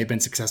guy and they've been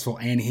successful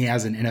and he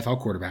has an NFL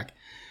quarterback.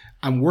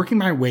 I'm working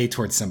my way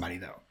towards somebody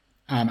though.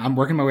 I'm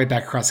working my way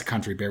back across the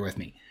country. Bear with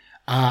me.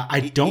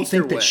 I don't East or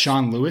think that West?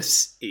 Sean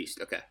Lewis East.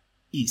 Okay.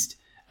 East.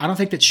 I don't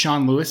think that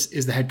Sean Lewis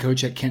is the head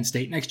coach at Kent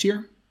State next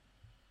year.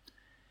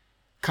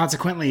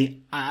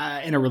 Consequently,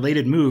 in a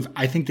related move,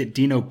 I think that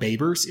Dino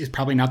Babers is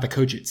probably not the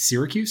coach at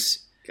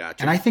Syracuse.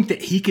 Gotcha. And I think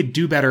that he could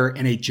do better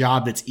in a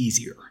job that's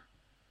easier.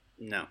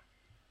 No.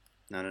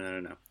 Now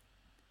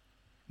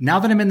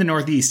that I'm in the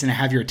Northeast and I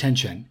have your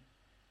attention,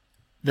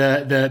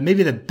 the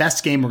maybe the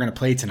best game we're going to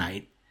play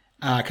tonight,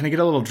 can I get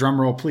a little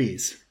drum roll,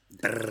 please?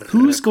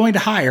 Who's going to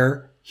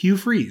hire Hugh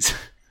Freeze?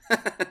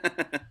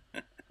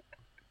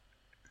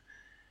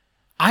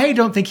 I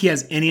don't think he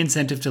has any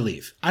incentive to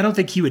leave. I don't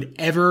think he would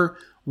ever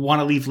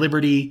want to leave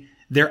Liberty.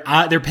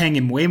 They're paying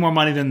him way more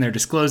money than they're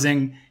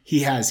disclosing.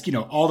 He has,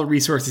 all the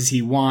resources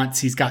he wants.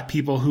 He's got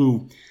people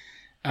who,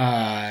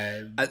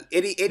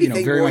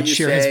 anything very more much you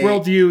share say, his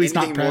worldview. He's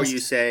not anything more pressed. you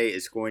say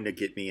is going to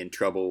get me in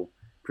trouble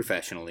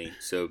professionally.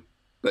 So,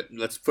 but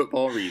let's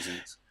football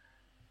reasons.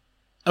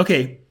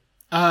 Okay.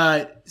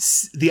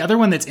 The other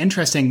one that's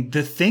interesting,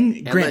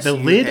 Grant, the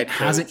lid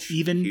hasn't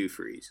even. Hugh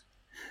Freeze.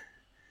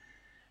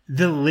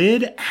 The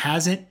lid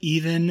hasn't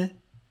even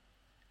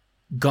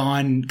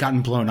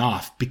gotten blown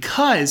off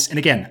because, and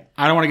again,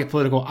 I don't want to get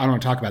political. I don't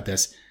want to talk about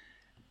this.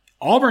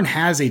 Auburn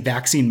has a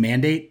vaccine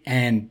mandate,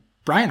 and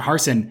Brian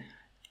Harsin,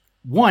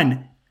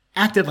 one,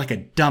 acted like a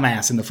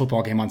dumbass in the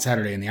football game on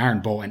Saturday in the Iron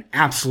Bowl and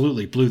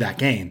absolutely blew that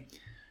game.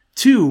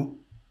 Two,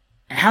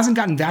 hasn't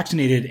gotten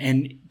vaccinated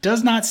and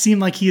does not seem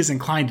like he is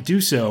inclined to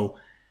do so.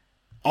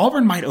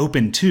 Auburn might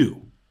open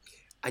too.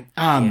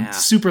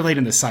 Super late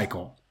in the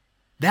cycle.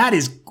 That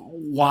is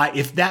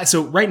why,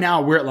 so right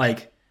now we're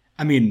at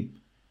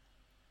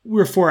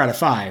we're 4 out of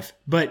 5,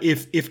 but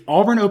if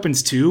Auburn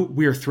opens 2,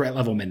 we're threat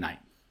level midnight.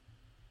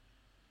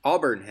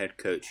 Auburn head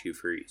coach Hugh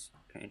Freeze.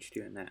 Kind of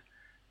interested in that.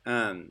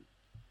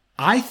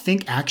 I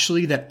think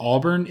actually that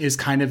Auburn is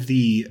kind of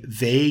the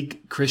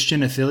vague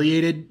Christian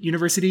affiliated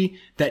university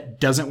that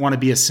doesn't want to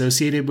be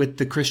associated with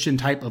the Christian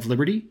type of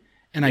liberty.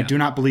 And I do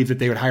not believe that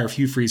they would hire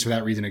Hugh Freeze for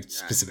that reason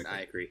specifically.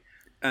 I agree.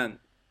 Can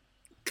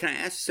I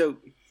ask, so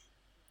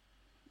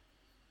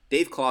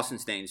Dave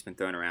Clawson's name's been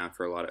thrown around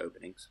for a lot of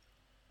openings.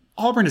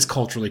 Auburn is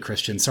culturally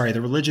Christian. Sorry,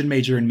 the religion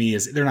major in me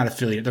they're not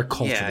affiliated. They're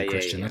culturally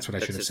Christian. Yeah. That's what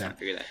I should have said.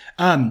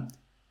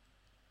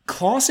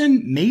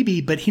 Clawson,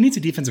 maybe, but he needs a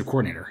defensive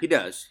coordinator. He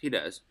does.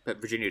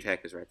 But Virginia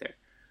Tech is right there.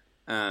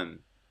 Can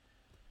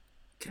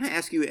I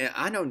ask you,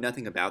 I know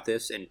nothing about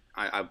this, and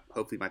I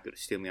hopefully might be able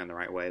to steer me on the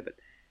right way, but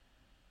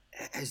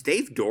has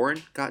Dave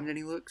Doran gotten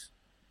any looks?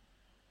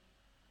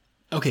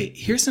 Okay,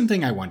 here's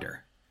something I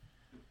wonder.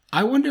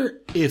 I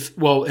wonder if,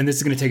 and this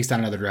is going to take us down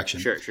another direction.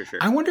 Sure.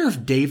 I wonder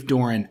if Dave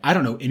Doran, I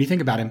don't know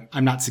anything about him.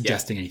 I'm not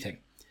suggesting anything.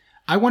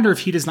 I wonder if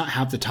he does not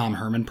have the Tom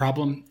Herman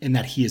problem in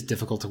that he is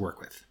difficult to work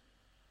with.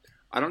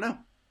 I don't know.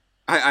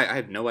 I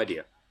have no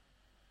idea.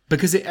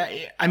 Because,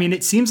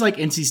 it seems like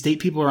NC State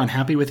people are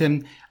unhappy with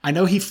him. I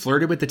know he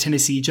flirted with the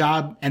Tennessee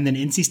job, and then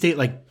NC State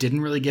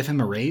didn't really give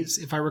him a raise,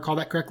 if I recall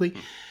that correctly.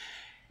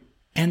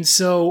 And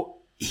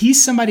so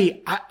he's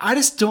somebody, I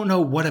just don't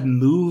know what a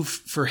move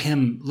for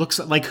him looks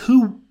like.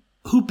 Who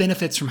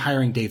benefits from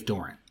hiring Dave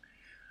Doran?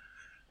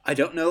 I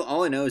don't know.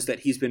 All I know is that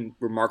he's been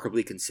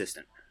remarkably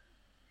consistent.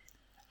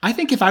 I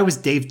think if I was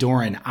Dave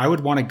Doran, I would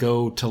want to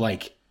go to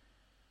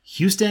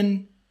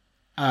Houston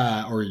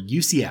or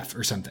UCF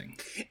or something.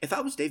 If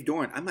I was Dave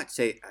Doran, I might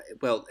say,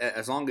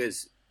 as long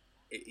as,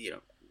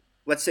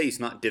 let's say he's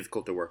not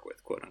difficult to work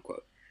with, quote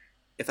unquote.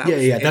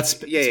 That's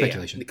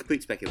speculation. The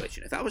complete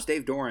speculation. If I was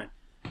Dave Doran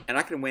and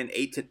I can win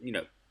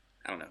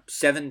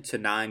 7 to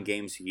 9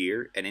 games a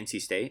year at NC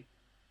State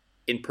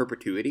in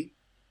perpetuity,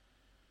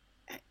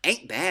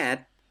 ain't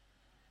bad.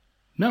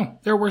 No,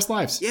 there are worse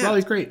lives. Yeah.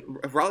 Raleigh's great.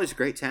 Raleigh's a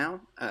great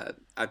town.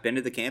 I've been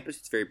to the campus.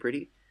 It's very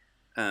pretty.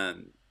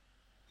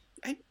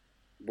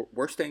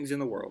 Worst things in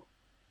the world.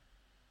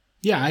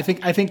 Yeah, I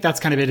think that's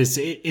kind of it.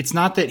 It's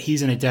not that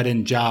he's in a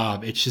dead-end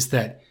job. It's just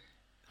that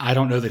I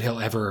don't know that he'll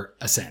ever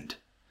ascend.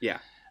 Yeah.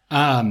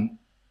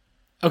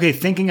 Okay,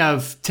 thinking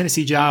of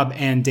Tennessee job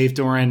and Dave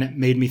Doran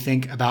made me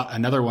think about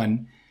another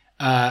one.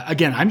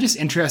 Again, I'm just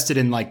interested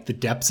in the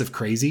depths of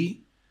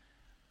crazy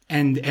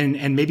and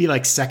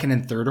maybe second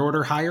and third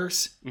order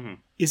hires. Mm-hmm.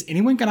 Is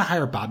anyone going to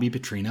hire Bobby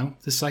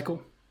Petrino this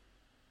cycle?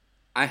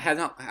 I have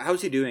not.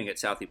 How's he doing at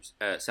Southeast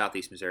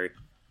Missouri?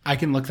 I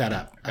can look that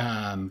up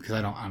because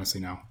I don't honestly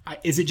know.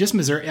 Is it just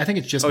Missouri? I think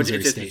it's just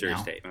Missouri State Missouri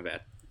now. State, my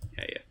bad.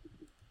 Yeah.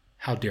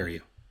 How dare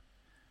you?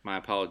 My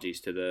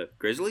apologies to the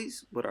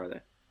Grizzlies. What are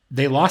they?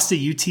 They lost to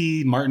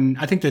UT Martin.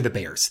 I think they're the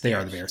Bears. They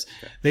are the Bears.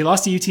 Okay. They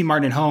lost to UT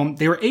Martin at home.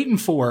 They were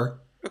 8-4.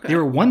 Okay. They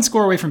were 1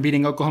 score away from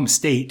beating Oklahoma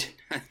State.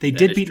 They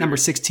did beat number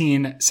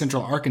 16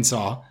 Central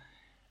Arkansas.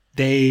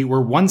 They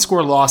were 1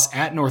 score loss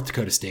at North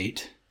Dakota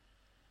State.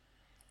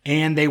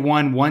 And they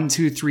won 1,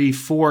 2, 3,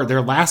 4.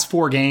 Their last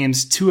 4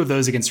 games, 2 of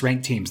those against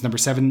ranked teams. Number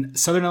 7,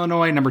 Southern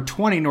Illinois. Number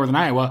 20, Northern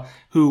Iowa,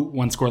 who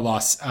 1 score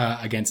loss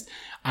against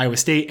Iowa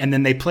State. And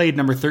then they played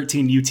number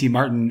 13, UT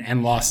Martin,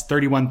 and lost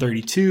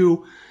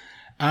 31-32.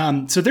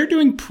 So they're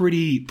doing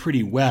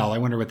pretty well. I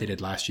wonder what they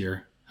did last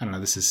year. I don't know.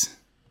 This is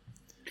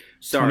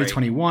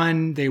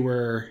 2021. They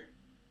were.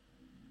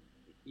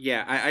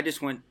 Yeah, I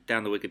just went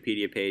down the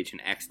Wikipedia page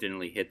and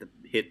accidentally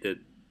hit the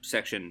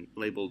section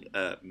labeled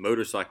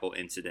motorcycle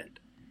incident.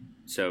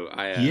 So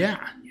I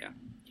yeah.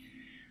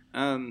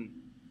 I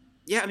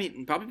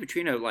mean, Bobby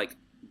Petrino, like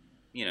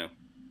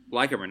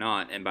him or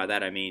not, and by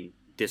that I mean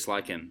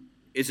dislike him,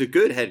 is a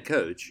good head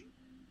coach.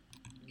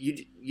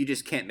 You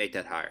just can't make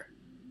that hire.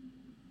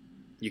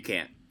 You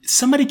can't.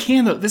 Somebody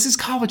can, though. This is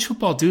college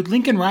football, dude.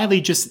 Lincoln Riley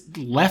just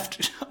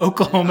left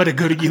Oklahoma to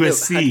go to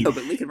USC. I know,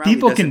 but Lincoln Riley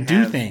people can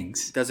do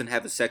things. Doesn't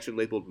have a section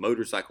labeled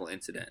motorcycle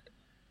incident.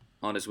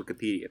 on his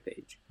Wikipedia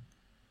page.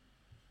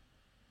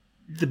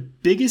 The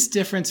biggest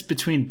difference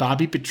between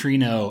Bobby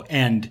Petrino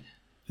and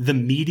the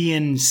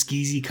median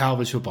skeezy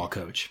college football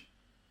coach,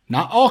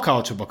 not all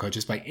college football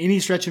coaches by any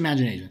stretch of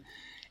imagination,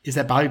 is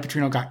that Bobby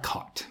Petrino got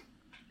caught.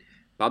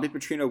 Bobby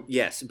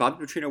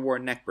Petrino wore a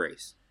neck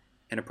brace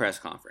in a press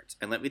conference.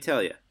 And let me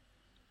tell you,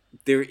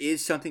 there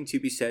is something to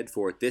be said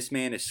for it. This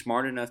man is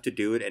smart enough to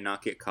do it and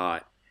not get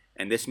caught.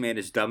 And this man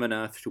is dumb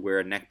enough to wear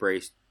a neck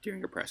brace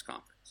during a press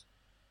conference.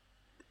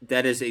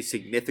 That is a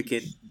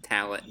significant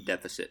talent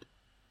deficit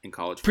in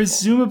college football.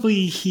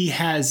 Presumably, he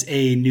has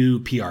a new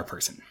PR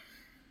person.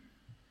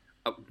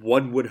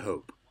 One would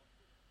hope.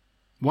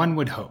 One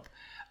would hope.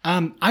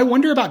 I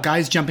wonder about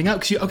guys jumping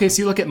up. So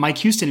you look at Mike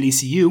Houston at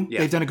ECU. Yeah.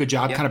 They've done a good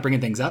job kind of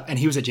bringing things up. And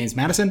he was at James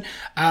Madison.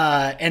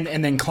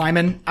 And then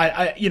Kleiman.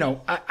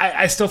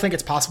 I still think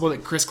it's possible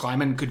that Chris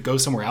Kleiman could go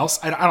somewhere else.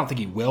 I don't think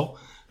he will.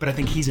 But I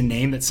think he's a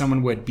name that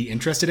someone would be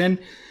interested in.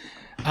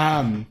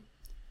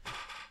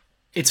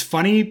 It's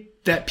funny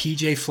that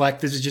PJ Fleck,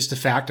 this is just a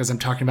fact as I'm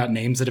talking about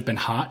names that have been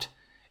hot.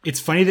 It's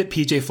funny that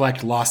PJ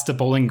Fleck lost to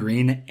Bowling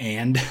Green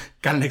and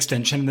got an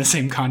extension in the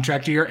same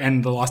contract year,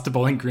 and the loss to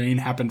Bowling Green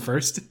happened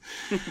first.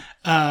 You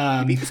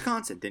beat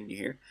Wisconsin, didn't you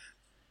hear?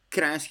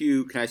 Can I ask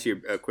you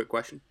a quick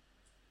question?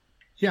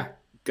 Yeah.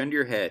 Gun to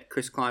your head,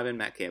 Chris Kleiman,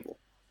 Matt Campbell.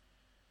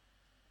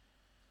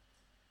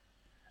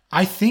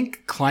 I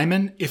think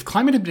Kleiman, if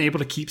Kleiman had been able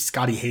to keep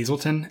Scotty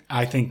Hazelton,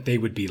 I think they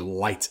would be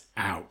lights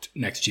out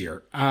next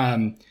year.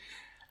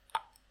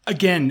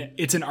 Again,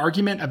 it's an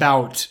argument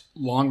about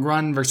long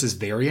run versus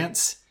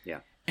variance.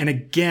 Yeah. And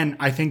again,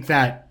 I think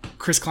that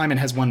Chris Kleiman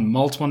has won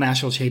multiple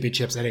national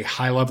championships at a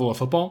high level of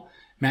football.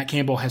 Matt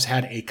Campbell has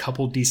had a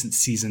couple decent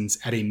seasons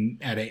at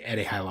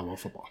a high level of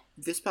football.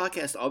 This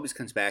podcast always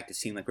comes back to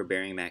seem like we're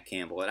burying Matt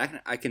Campbell,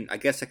 and I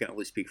guess I can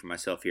only speak for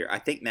myself here. I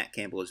think Matt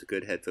Campbell is a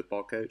good head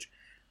football coach,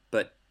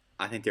 but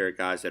I think there are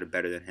guys that are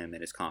better than him in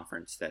his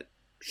conference that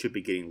should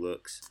be getting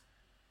looks.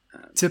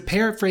 To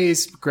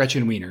paraphrase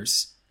Gretchen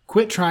Wieners,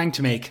 quit trying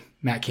to make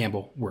Matt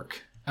Campbell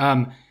work.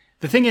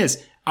 The thing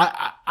is,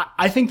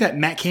 I think that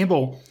Matt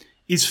Campbell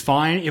is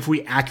fine if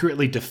we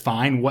accurately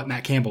define what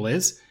Matt Campbell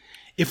is.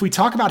 If we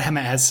talk about him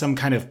as some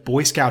kind of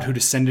Boy Scout who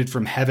descended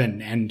from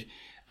heaven and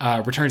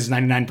returns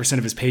 99%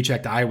 of his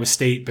paycheck to Iowa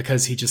State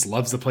because he just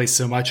loves the place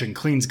so much and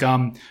cleans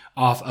gum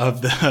off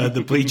of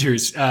the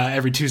bleachers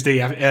every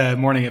Tuesday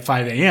morning at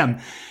 5 a.m.,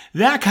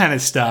 that kind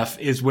of stuff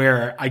is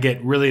where I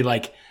get really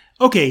like,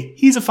 okay,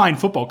 he's a fine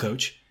football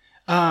coach.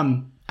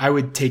 I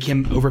would take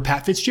him over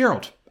Pat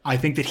Fitzgerald. I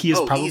think that he is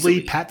probably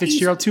easily, Pat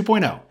Fitzgerald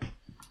 2.0.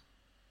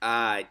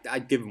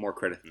 I'd give him more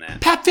credit than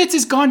that. Pat Fitz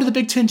has gone to the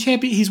Big Ten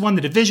champion. He's won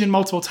the division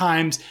multiple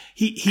times.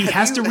 He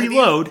has to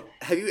reload,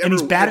 and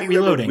he's bad at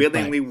reloading. Have you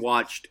willingly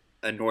watched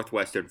a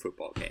Northwestern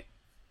football game?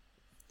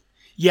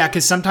 Yeah,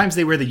 because sometimes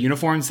they wear the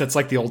uniforms that's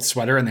like the old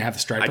sweater and they have the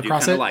stripe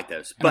across it. I like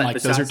those. But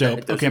like, those are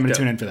dope. Okay, I'm going to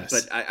tune in for this.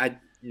 But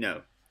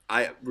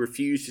I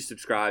refuse to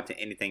subscribe to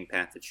anything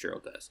Pat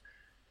Fitzgerald does.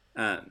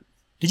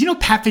 Did you know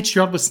Pat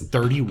Fitzgerald was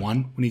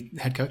 31 when he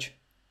head coach?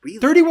 Really?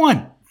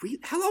 31.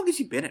 How long has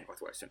he been at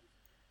Northwestern?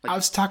 I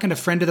was talking to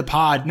friend of the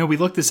pod. No, we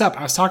looked this up.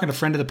 I was talking to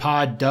friend of the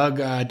pod,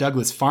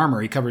 Douglas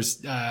Farmer. He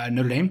covers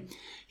Notre Dame.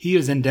 He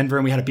was in Denver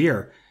and we had a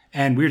beer.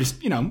 And we were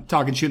just,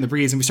 talking, shooting the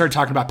breeze. And we started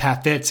talking about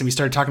Pat Fitz and we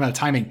started talking about the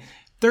timing.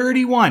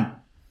 31.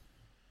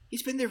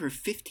 He's been there for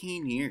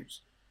 15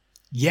 years.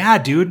 Yeah,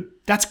 dude.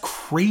 That's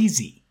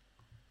crazy.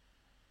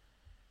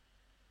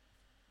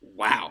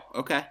 Wow.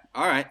 Okay.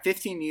 All right.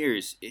 15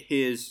 years.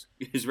 His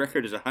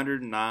record is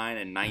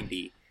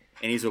 109-90,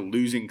 and he's a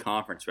losing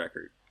conference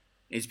record.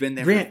 He's been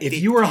there. Grant, if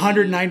you were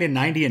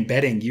 109-90 in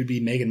betting, you'd be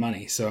making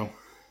money. So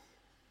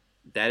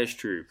that is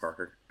true,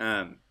 Parker.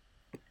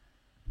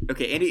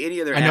 Okay.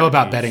 Any other? I know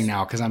about betting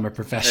now because I'm a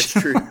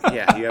professional. That's true.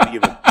 Yeah.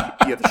 You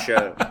have a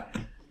show.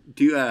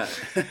 Do you?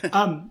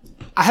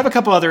 I have a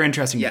couple other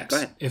interesting names. Go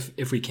ahead.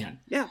 If we can.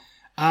 Yeah.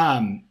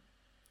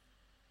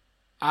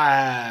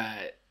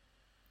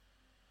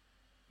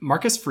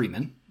 Marcus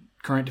Freeman,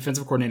 current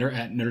defensive coordinator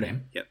at Notre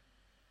Dame. Yep.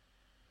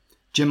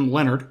 Jim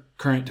Leonard,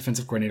 current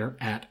defensive coordinator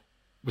at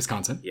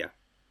Wisconsin. Yeah.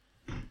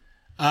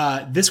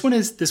 This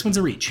one's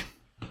a reach.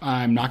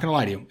 I'm not going to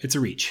lie to you. It's a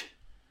reach.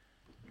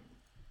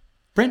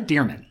 Brent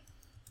Dearman.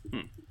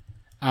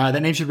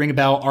 That name should ring a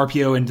bell.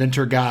 RPO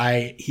inventor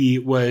guy. He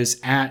was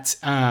at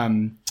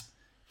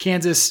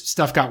Kansas.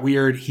 Stuff got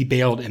weird. He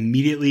bailed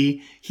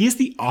immediately. He is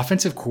the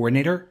offensive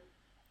coordinator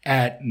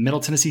at Middle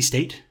Tennessee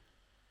State.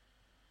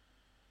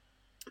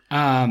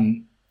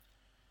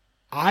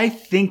 I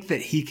think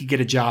that he could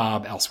get a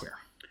job elsewhere.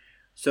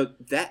 So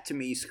that to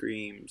me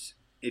screams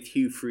if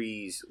Hugh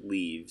Freeze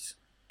leaves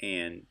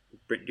and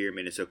Brent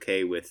Dearman is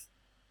okay with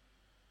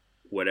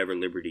whatever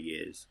Liberty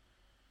is,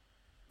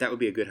 that would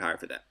be a good hire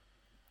for that.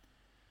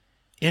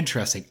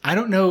 Interesting. I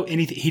don't know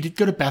anything. He did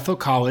go to Bethel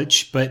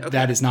College, but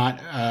that is not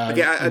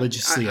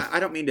religiously. I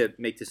don't mean to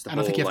make this. I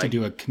don't think you have to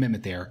do a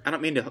commitment there. I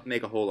don't mean to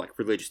make a whole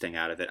religious thing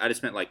out of it. I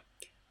just meant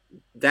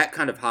that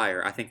kind of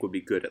hire. I think would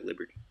be good at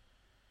Liberty.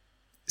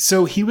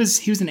 So he was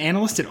an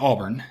analyst at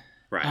Auburn,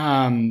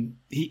 Right.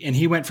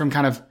 He went from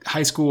kind of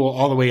high school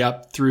all the way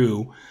up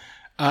through.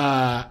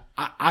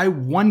 I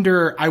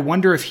wonder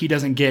if he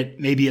doesn't get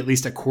maybe at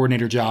least a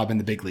coordinator job in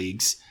the big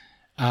leagues.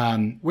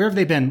 Where have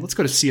they been? Let's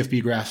go to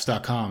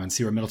cfbgraphs.com and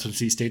see where Middle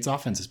Tennessee State's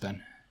offense has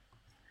been.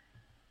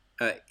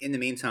 In the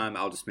meantime,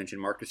 I'll just mention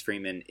Marcus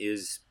Freeman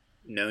is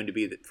known to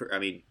be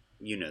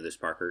you know this,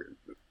 Parker.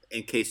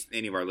 In case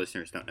any of our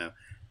listeners don't know,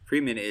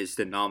 Freeman is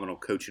the nominal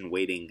coach in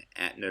waiting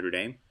at Notre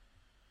Dame.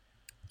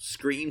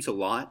 Screams a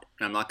lot,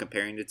 and I'm not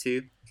comparing the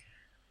two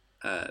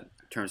in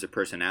terms of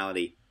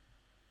personality.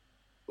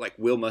 Like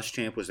Will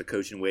Muschamp was the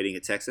coach in waiting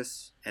at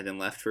Texas and then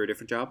left for a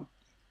different job.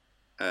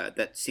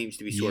 That seems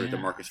to be sort of the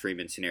Marcus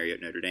Freeman scenario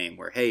at Notre Dame,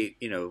 where, hey,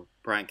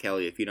 Brian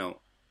Kelly, if you don't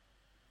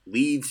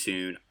leave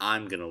soon,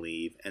 I'm going to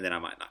leave, and then I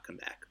might not come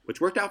back,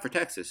 which worked out for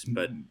Texas,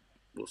 but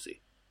we'll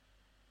see.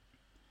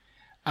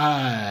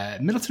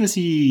 Middle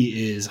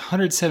Tennessee is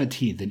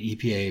 117th in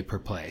EPA per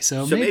play,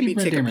 so maybe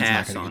take a Dameron's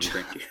pass not on gonna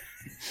Brent.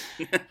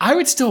 I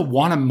would still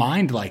want to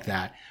mind like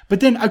that. But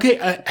then,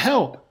 okay,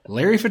 hell,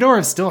 Larry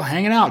Fedora's still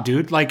hanging out,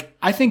 dude. Like,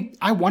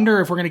 I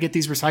wonder if we're going to get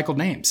these recycled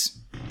names.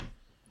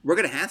 We're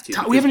going to have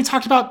to. We haven't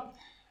talked about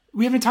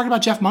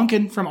Jeff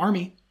Munkin from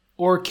Army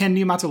or Ken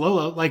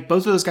Niumatalolo. Like,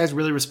 both of those guys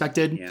really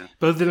respected. Yeah.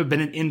 Both of them have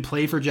been in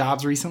play for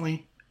jobs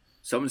recently.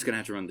 Someone's going to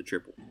have to run the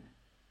triple.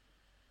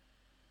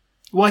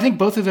 Well, I think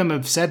both of them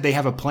have said they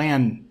have a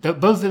plan.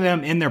 Both of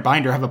them in their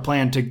binder have a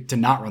plan to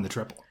not run the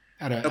triple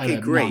at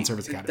a great.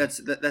 non-service academy.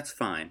 That's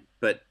fine,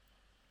 but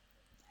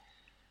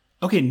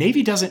okay,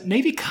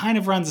 Navy kind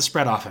of runs a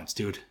spread offense,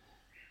 dude.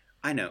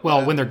 I know.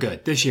 Well, when they're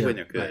good this year. When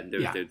they're good,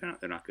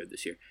 they're not good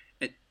this year.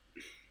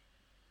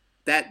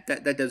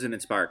 That doesn't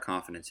inspire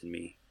confidence in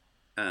me.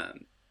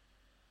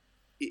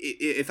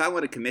 If I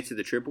want to commit to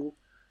the triple,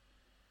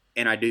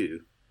 and I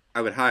do,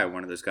 I would hire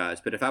one of those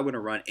guys. But if I want to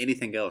run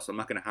anything else, I'm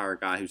not going to hire a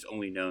guy who's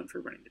only known for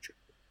running the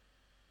triple.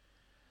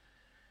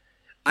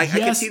 I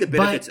can see the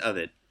benefits of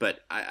it,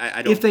 but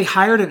I don't. If they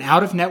hired an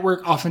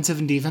out-of-network offensive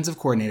and defensive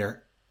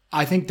coordinator,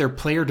 I think their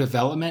player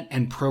development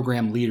and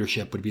program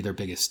leadership would be their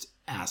biggest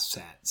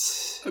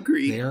assets.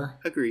 Agreed.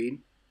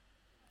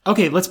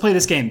 Okay, let's play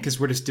this game because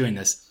we're just doing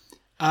this.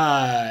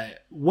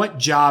 What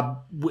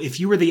job, if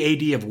you were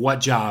the AD of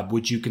what job,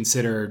 would you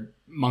consider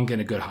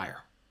Munkin a good hire?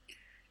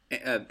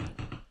 Am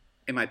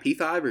I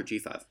P5 or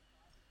G5?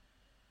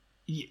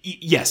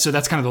 Yes, so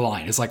that's kind of the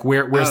line. It's like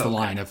where's the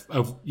line of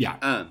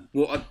yeah.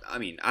 Well, I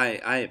mean, I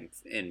am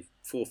in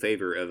full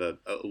favor of a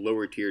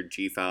lower tier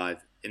G5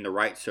 in the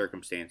right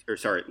circumstance,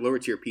 lower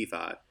tier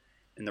P5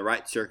 in the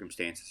right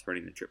circumstances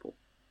running the triple.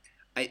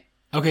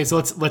 Okay,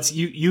 so let's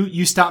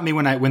you stop me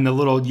when the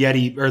little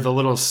Yeti or the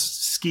little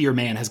skier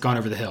man has gone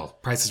over the hill.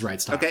 Price is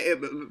Right stop. Okay,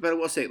 but I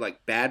will say,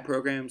 like, bad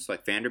programs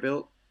like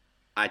Vanderbilt,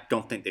 I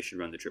don't think they should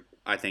run the triple.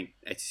 I think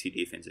SEC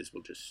defenses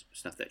will just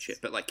snuff that shit.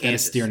 But like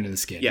Kansas, steering to the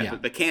skin. Yeah.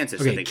 But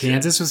Kansas. Okay, I think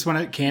Kansas was one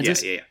of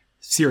Kansas. Yeah.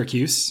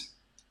 Syracuse.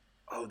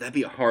 Oh, that'd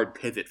be a hard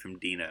pivot from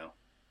Dino.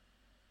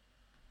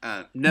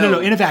 No,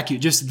 in a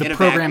vacuum, just the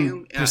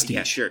program prestige.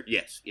 Yeah, sure.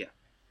 Yes, yeah.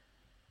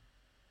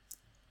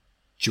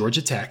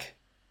 Georgia Tech.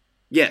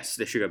 Yes,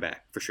 they should go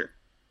back for sure.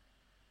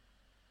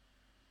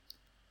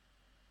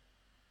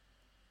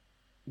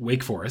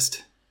 Wake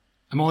Forest.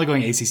 I'm only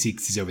going ACC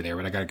because he's over there,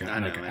 but I got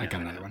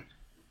another one.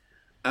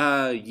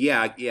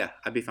 Yeah,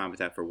 I'd be fine with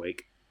that for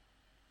Wake.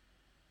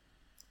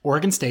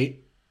 Oregon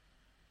State.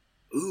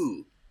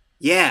 Ooh,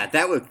 yeah,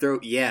 that would throw.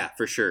 Yeah,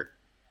 for sure.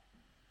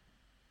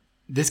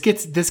 This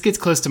gets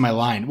close to my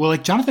line. Well,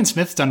 like Jonathan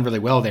Smith's done really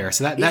well there,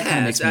 so that kind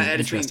of makes me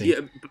interesting.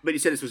 Yeah, but you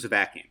said this was a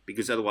vacuum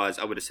because otherwise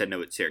I would have said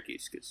no at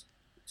Syracuse because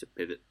it's a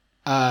pivot.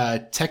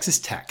 Texas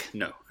Tech.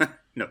 No.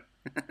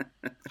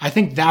 I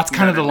think that's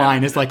kind of the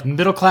line. It's like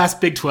middle class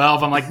Big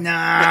 12. I'm like,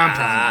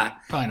 nah,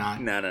 probably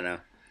not. No.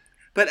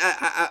 But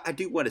I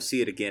do want to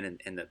see it again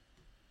in the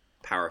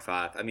Power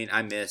 5. I mean,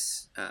 I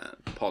miss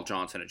Paul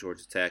Johnson at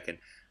Georgia Tech, and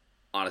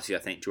honestly, I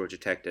think Georgia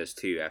Tech does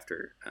too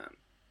after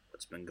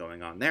what's been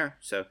going on there.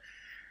 So,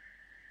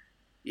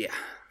 yeah.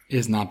 It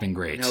has not been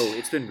great. No,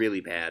 it's been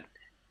really bad.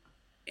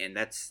 And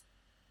that's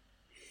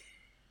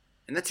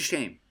a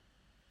shame.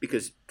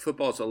 Because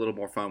football is a little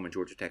more fun when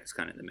Georgia Tech is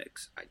kind of in the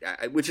mix,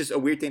 which is a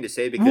weird thing to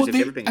say because they've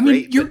never been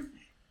great.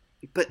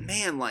 But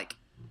man, like,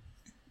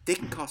 they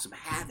can cause some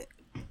havoc.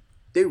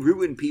 They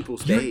ruin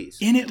people's days.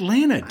 In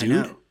Atlanta,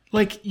 dude.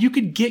 Like,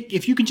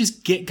 if you could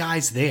just get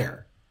guys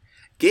there.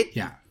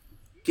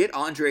 Get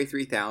Andre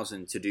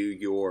 3000 to do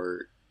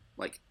your,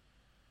 like,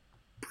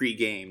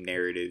 pregame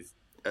narrative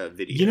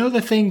video. You know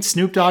the thing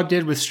Snoop Dogg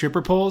did with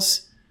stripper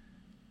poles?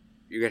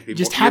 You're gonna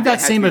just have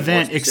that same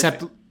event,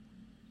 except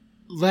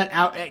let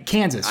out at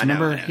Kansas.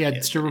 Remember he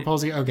had stripper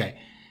poles? Okay.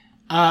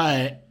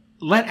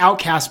 Let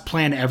Outkast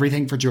plan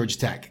everything for Georgia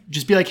Tech.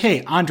 Just be like,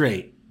 hey,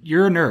 Andre,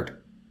 you're a nerd,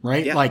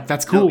 right? Yeah. Like,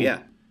 that's cool. No, yeah.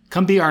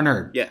 Come be our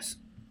nerd. Yes.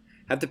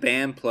 Have the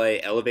band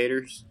play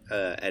Elevators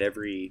have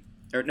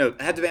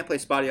the band play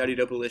Spotty Audi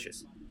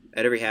Dopalicious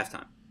at every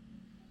halftime.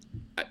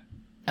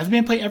 Have the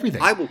band play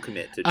everything. I will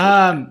commit to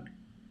Georgia Tech.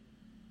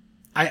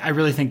 I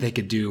really think they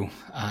could do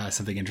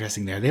something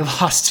interesting there. They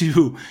lost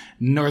to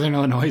Northern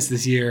Illinois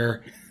this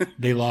year.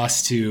 They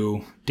lost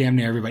to damn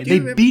near everybody.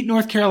 They beat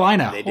North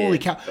Carolina. Holy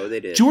cow. Oh,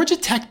 they did. Georgia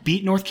Tech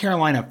beat North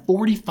Carolina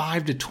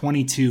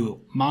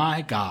 45-22.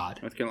 My God.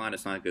 North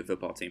Carolina's not a good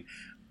football team.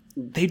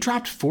 They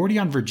dropped 40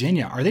 on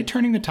Virginia. Are they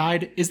turning the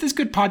tide? Is this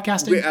good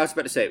podcasting? I was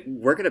about to say,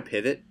 we're going to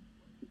pivot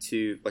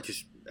to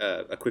just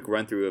a quick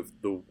run through of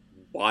the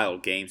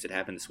wild games that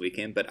happened this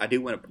weekend, but I do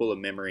want to pull a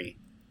memory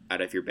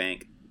out of your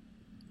bank.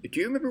 Do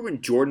you remember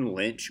when Jordan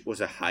Lynch was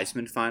a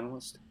Heisman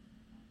finalist?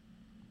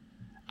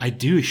 I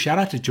do. Shout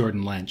out to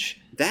Jordan Lynch.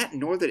 That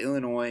Northern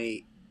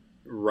Illinois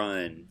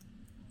run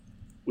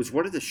was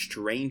one of the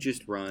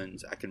strangest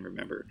runs I can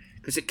remember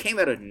because it came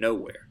out of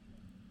nowhere.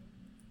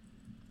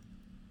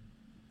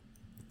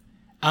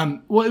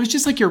 Well, it was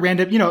just like your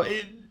random,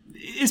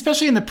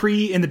 especially in the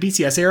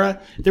BCS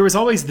era, there was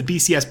always the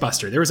BCS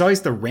buster. There was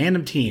always the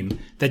random team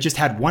that just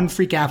had one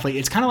freak athlete.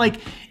 It's kind of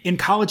like in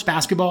college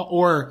basketball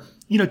or,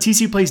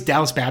 TCU plays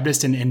Dallas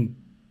Baptist in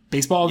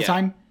baseball all the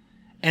time.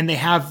 And they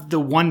have the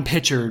one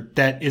pitcher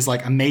that is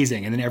like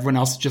amazing and then everyone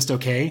else is just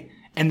okay.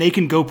 And they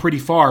can go pretty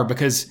far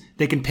because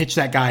they can pitch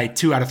that guy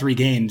 2 out of 3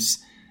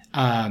 games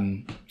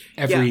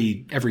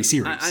every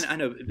series. I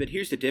know, but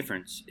here's the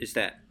difference is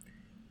that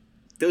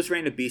those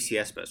random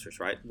BCS busters,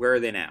 right? Where are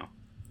they now?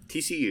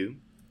 TCU,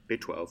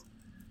 Big 12.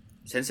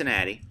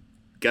 Cincinnati,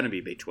 gonna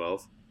be Big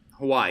 12.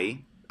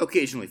 Hawaii,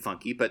 occasionally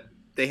funky, but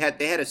they had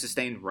a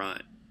sustained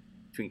run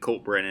between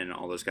Colt Brennan and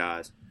all those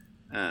guys.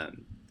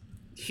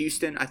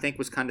 Houston, I think,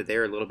 was kind of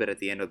there a little bit at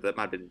the end of that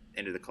might have been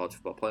end of the college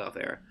football playoff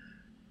era.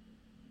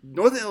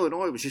 Northern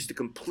Illinois was just a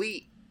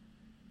complete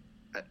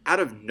out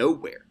of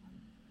nowhere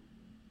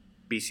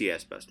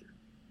BCS buster.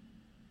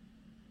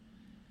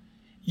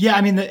 Yeah,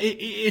 I mean,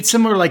 it's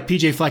similar like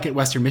PJ Fleck at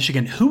Western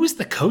Michigan. Who was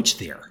the coach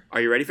there?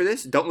 Are you ready for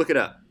this? Don't look it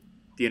up.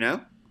 Do you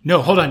know?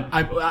 No, hold on.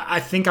 I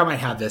think I might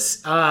have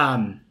this.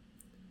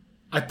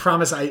 I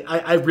promise.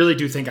 I really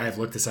do think I've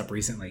looked this up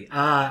recently.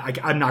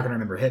 I'm not going to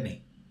remember. Hit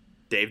me.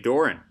 Dave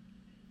Doran.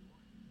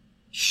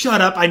 Shut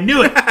up. I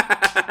knew it.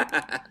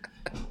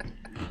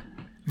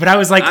 But I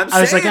was like,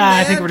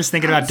 I think we're just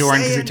thinking about Doran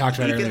because we talked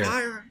about it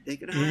earlier.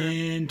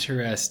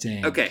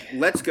 Interesting. Okay,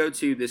 let's go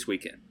to this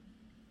weekend.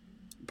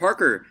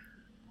 Parker,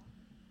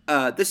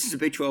 this is a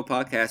Big 12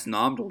 podcast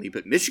nominally,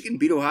 but Michigan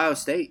beat Ohio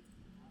State.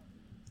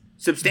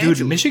 Substantially.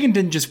 Dude, Michigan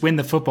didn't just win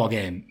the football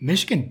game.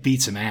 Michigan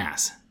beat some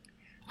ass.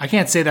 I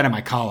can't say that in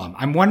my column.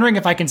 I'm wondering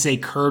if I can say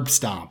curb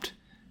stomped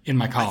in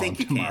my column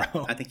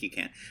tomorrow. I think you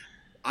can.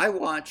 I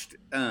watched,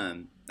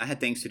 I had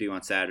things to do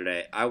on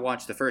Saturday. I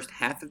watched the first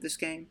half of this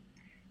game,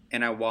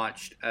 and I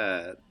watched,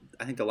 I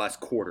think, the last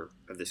quarter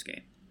of this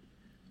game.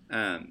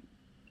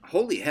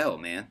 Holy hell,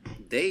 man.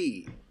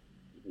 They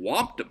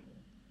whopped them.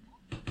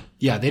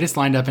 Yeah, they just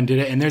lined up and did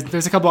it. And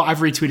there's a couple, I've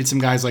retweeted some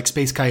guys like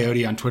Space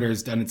Coyote on Twitter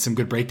has done some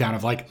good breakdown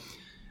of like,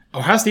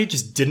 Ohio State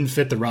just didn't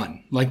fit the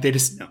run. Like they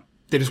just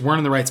weren't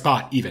in the right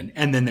spot even.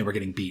 And then they were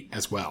getting beat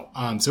as well.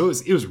 So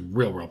it was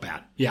real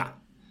bad. Yeah.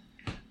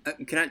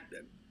 Can I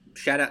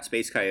shout out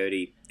Space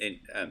Coyote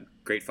and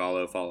great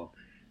follow.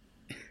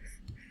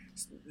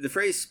 The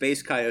phrase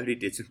Space Coyote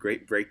did some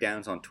great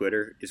breakdowns on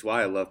Twitter is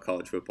why I love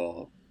college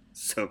football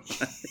so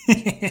much.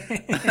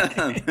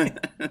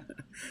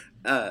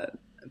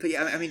 But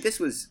yeah, I mean, this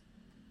was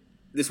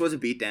a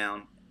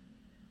beatdown.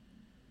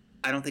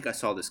 I don't think I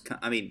saw this.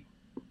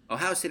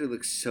 Ohio State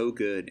looked so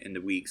good in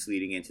the weeks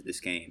leading into this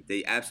game.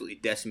 They absolutely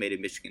decimated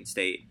Michigan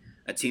State,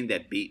 a team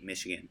that beat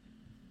Michigan.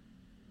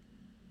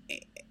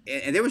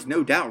 And there was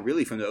no doubt,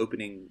 really, from the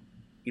opening,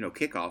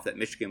 kickoff that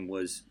Michigan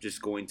was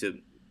just going to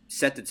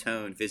set the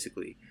tone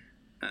physically.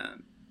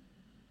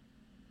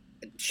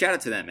 Shout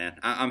out to them, man.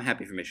 I'm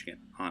happy for Michigan,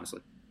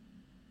 honestly.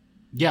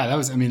 Yeah, that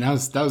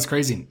was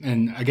crazy.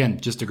 And again,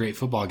 just a great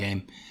football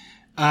game.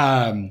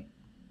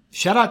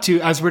 Shout out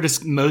to, as we're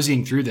just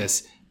moseying through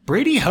this,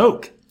 Brady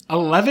Hoke,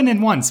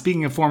 11-1.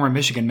 Speaking of former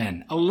Michigan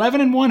men,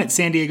 11-1 at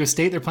San Diego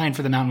State. They're playing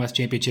for the Mountain West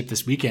Championship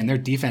this weekend. Their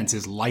defense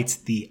is lights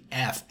the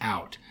F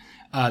out.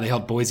 They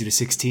held Boise to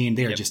 16.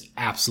 They are just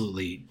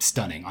absolutely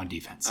stunning on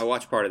defense. I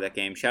watched part of that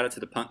game. Shout out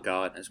to the punt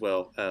god as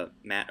well,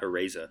 Matt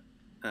Araiza,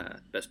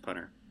 best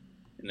punter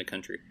in the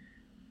country.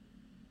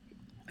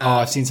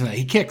 I've seen some of that.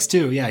 He kicks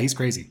too. Yeah, he's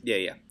crazy.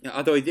 Yeah.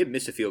 Although he did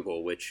miss a field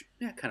goal, which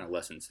kind of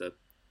lessens the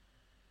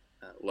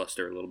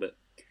luster a little bit.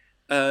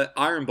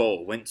 Iron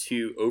Bowl went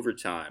to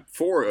overtime.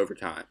 4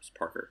 overtimes,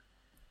 Parker.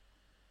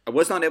 I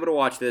was not able to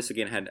watch this.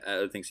 Again, had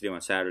other things to do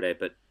on Saturday,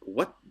 but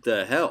what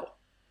the hell?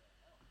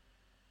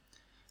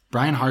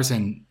 Brian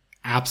Harsin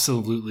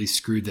absolutely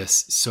screwed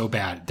this so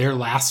bad. Their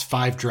last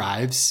 5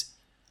 drives,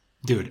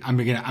 dude, I'm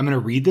gonna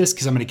read this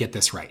because I'm gonna get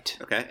this right.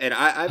 Okay, and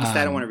I have a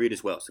stat I want to read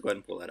as well, so go ahead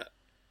and pull that up.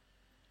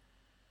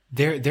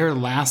 Their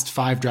last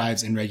 5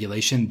 drives in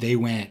regulation, they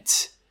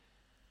went,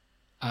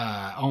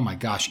 oh my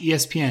gosh,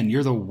 ESPN,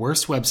 you're the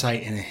worst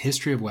website in the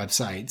history of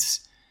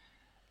websites.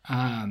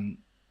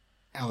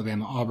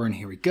 Alabama, Auburn,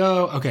 here we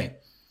go. Okay.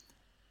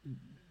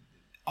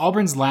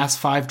 Auburn's last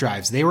 5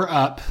 drives, they were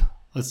up,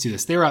 let's do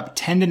this, they were up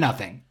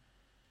 10-0.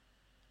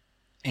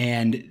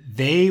 And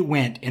they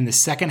went in the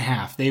second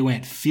half, they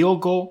went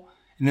field goal,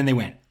 and then they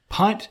went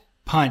punt,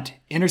 punt,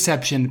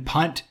 interception,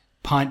 punt,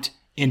 punt,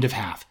 end of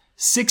half.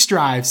 6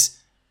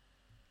 drives,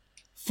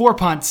 4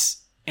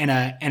 punts, and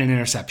an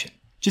interception.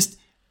 Just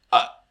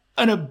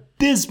an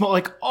abysmal,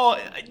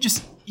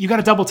 you got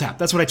to double tap.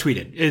 That's what I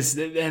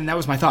tweeted. And that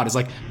was my thought. Is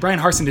like Brian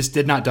Harsin just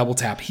did not double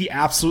tap. He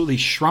absolutely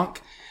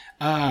shrunk.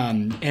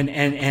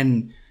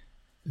 And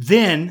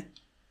then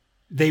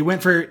they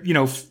went for,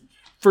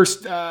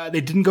 first,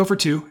 they didn't go for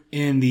 2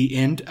 in the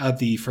end of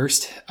the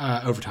first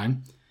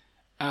overtime,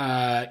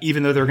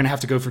 even though they were going to have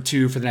to go for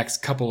 2 for the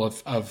next couple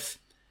of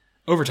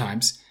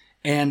overtimes.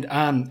 And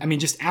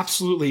just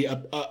absolutely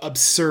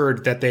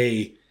absurd that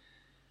they,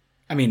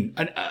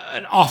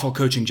 an awful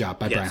coaching job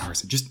by Brian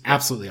Harsin. Just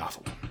absolutely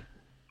awful.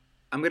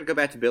 I'm going to go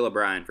back to Bill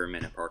O'Brien for a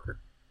minute,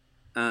 Parker.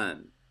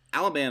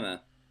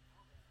 Alabama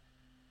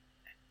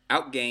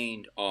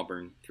outgained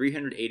Auburn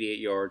 388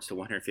 yards to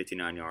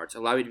 159 yards.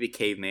 Allow me to be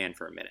caveman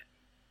for a minute.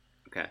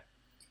 Okay.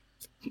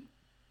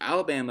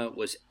 Alabama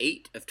was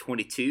 8 of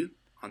 22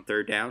 on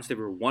third downs. They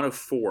were 1 of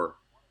 4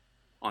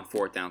 on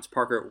fourth downs.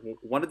 Parker,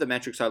 one of the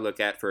metrics I look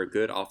at for a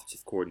good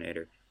offensive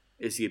coordinator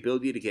is the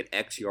ability to get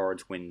X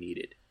yards when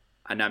needed.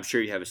 And I'm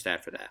sure you have a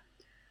stat for that.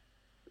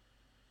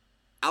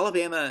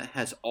 Alabama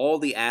has all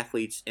the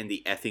athletes in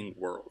the effing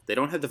world. They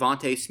don't have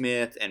Devontae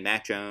Smith and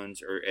Matt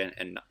Jones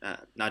and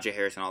Najee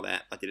Harris and all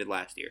that like they did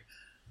last year.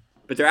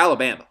 But they're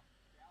Alabama.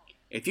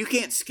 If you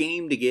can't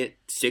scheme to get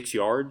 6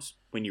 yards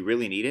when you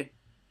really need it,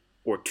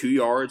 or 2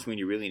 yards when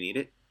you really need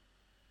it,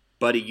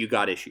 buddy, you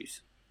got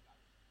issues.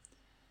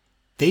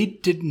 They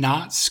did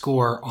not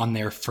score on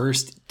their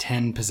first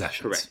 10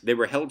 possessions. Correct. They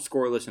were held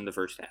scoreless in the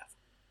first half.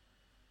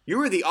 You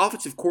were the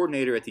offensive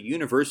coordinator at the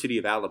University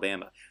of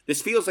Alabama.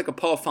 This feels like a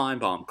Paul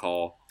Feinbaum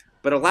call,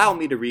 but allow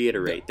me to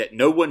reiterate that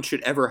no one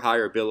should ever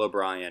hire Bill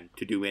O'Brien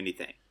to do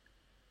anything.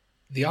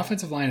 The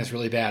offensive line is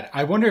really bad.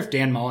 I wonder if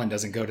Dan Mullen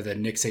doesn't go to the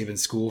Nick Saban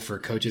school for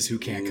coaches who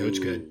can't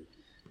coach good.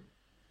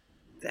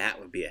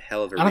 That would be a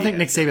hell of a I don't think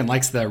Nick Saban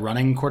likes the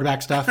running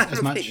quarterback stuff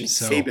as much. Nick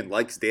Saban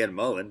likes Dan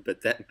Mullen,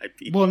 but that might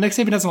be... Well, Nick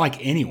Saban doesn't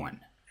like anyone.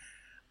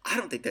 I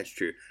don't think that's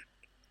true.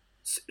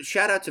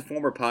 Shout out to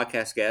former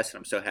podcast guest, and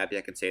I'm so happy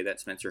I can say that,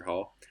 Spencer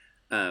Hall.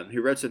 He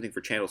wrote something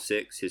for Channel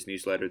 6, his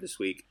newsletter this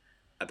week,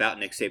 about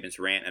Nick Saban's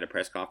rant at a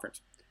press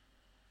conference.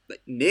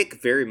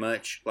 Nick very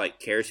much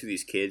cares for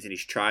these kids, and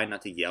he's trying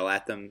not to yell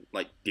at them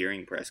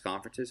during press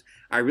conferences.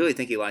 I really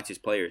think he likes his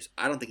players.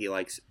 I don't think he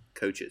likes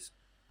coaches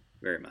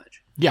very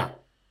much. Yeah.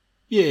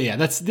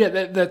 That's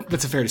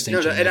a fair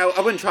distinction. No, and I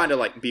wasn't trying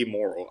to be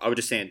moral. I was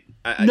just saying.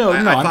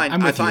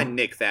 I find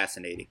Nick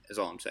fascinating. Is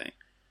all I'm saying.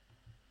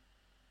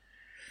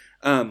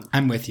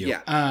 I'm with you.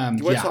 Yeah.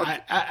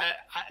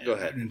 Go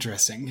ahead.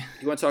 Interesting.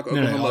 You want to talk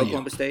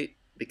Oklahoma State?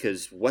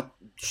 Because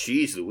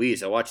jeez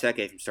Louise, I watched that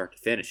game from start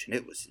to finish, and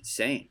it was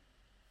insane.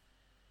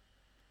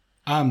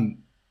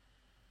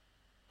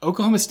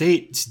 Oklahoma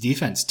State's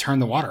defense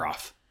turned the water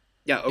off.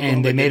 Yeah, Oklahoma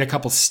and they made a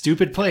couple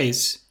stupid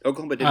plays.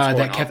 Oklahoma didn't score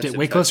that kept it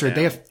way closer.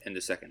 In the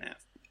second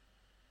half.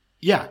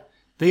 Yeah,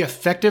 they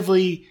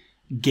effectively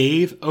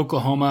gave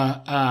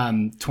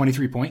Oklahoma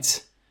 23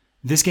 points.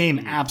 This game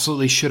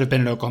absolutely should have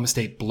been an Oklahoma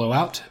State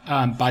blowout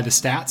by the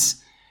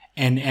stats,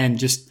 and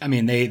just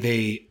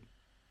they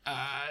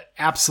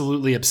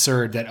absolutely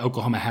absurd that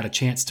Oklahoma had a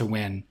chance to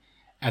win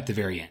at the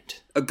very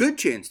end. A good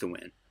chance to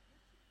win.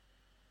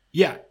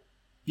 Yeah.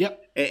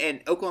 Yep.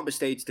 And Oklahoma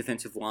State's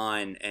defensive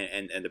line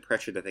and the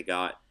pressure that they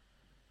got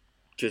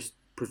just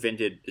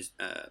prevented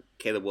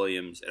Caleb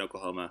Williams and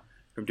Oklahoma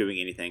from doing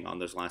anything on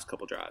those last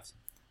couple drives.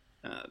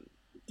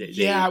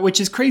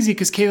 Which is crazy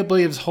because Caleb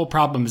Williams' whole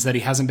problem is that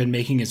he hasn't been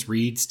making his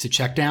reads to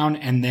check down,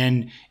 and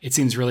then it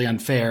seems really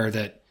unfair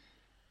that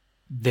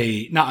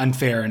not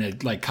unfair in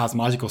a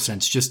cosmological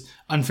sense, just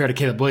unfair to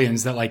Caleb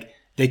Williams that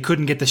they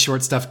couldn't get the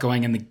short stuff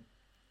going in the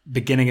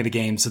beginning of the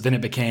game, so then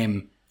it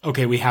became,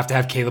 okay, we have to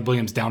have Caleb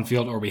Williams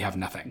downfield or we have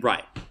nothing.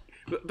 Right.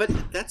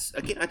 But that's,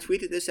 again, I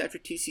tweeted this after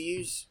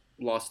TCU's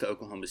loss to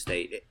Oklahoma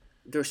State.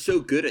 They're so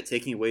good at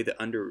taking away the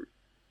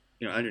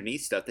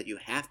underneath stuff that you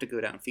have to go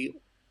downfield.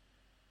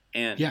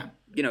 And,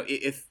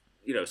 if,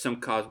 some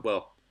cause,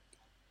 well,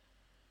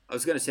 I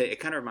was going to say, it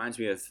kind of reminds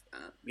me of,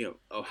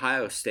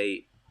 Ohio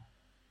State.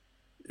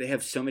 They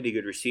have so many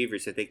good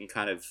receivers that they can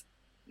kind of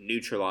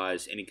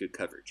neutralize any good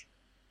coverage.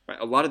 Right?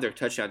 A lot of their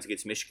touchdowns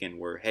against Michigan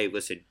were, hey,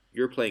 listen,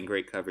 you're playing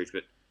great coverage,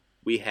 but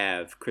we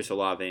have Chris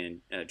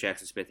Olave and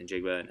Jackson Smith and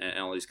Jigba and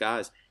all these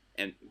guys,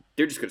 and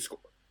they're just going to score.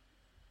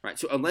 Right?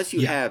 So unless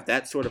you have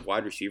that sort of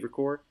wide receiver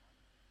core,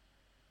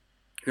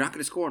 you're not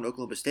going to score in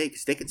Oklahoma State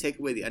because they can take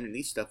away the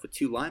underneath stuff with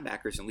 2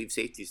 linebackers and leave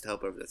safeties to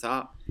help over the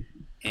top.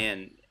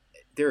 And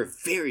there are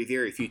very,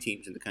 very few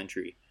teams in the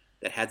country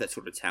that have that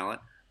sort of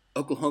talent.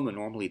 Oklahoma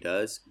normally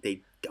does.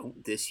 They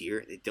don't this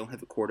year. They don't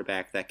have a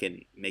quarterback that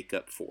can make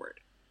up for it.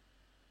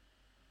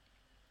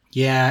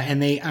 Yeah,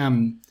 and they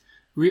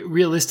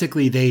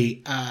realistically,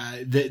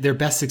 their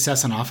best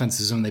success on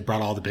offense is when they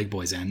brought all the big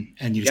boys in,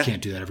 and you just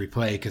can't do that every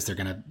play because they're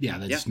gonna.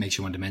 That just makes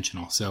you one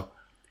dimensional. So.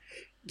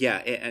 Yeah,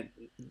 and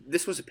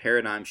this was a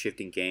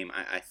paradigm-shifting game,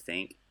 I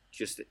think.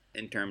 just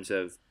in terms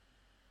of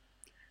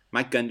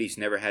Mike Gundy's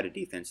never had a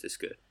defense this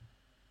good.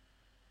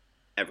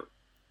 Ever.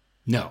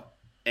 No.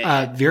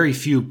 Very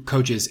few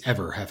coaches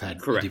ever have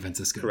had correct, a defense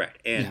this good.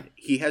 Correct. And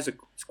he has a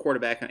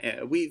quarterback.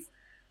 We've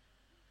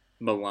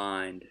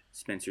maligned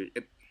Spencer.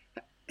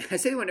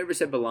 Has anyone ever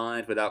said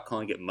maligned without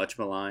calling it much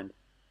maligned?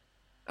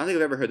 I don't think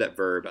I've ever heard that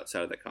verb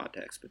outside of that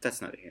context, but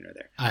that's not here nor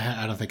there.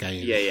 I don't think I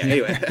am. Yeah.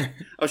 Anyway,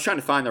 I was trying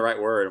to find the right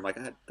word. I'm like,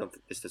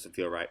 this doesn't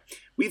feel right.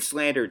 We've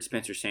slandered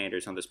Spencer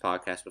Sanders on this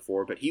podcast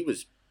before, but he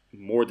was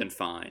more than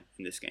fine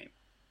in this game.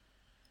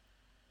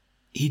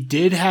 He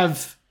did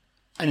have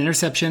an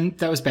interception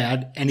that was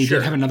bad, and he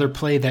did have another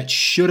play that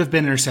should have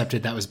been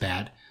intercepted that was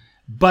bad.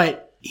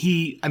 But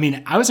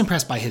I was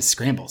impressed by his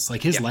scrambles,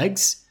 like his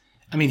legs.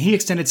 I mean, he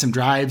extended some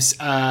drives,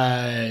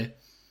 and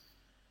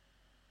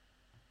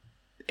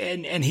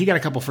he got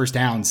a couple first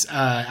downs.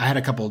 I had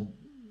a couple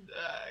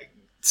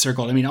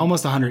circled. I mean,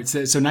 almost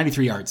 100, so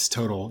 93 yards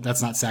total.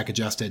 That's not sack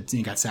adjusted.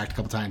 He got sacked a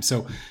couple times,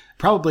 so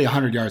probably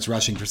 100 yards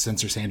rushing for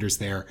Spencer Sanders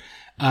there.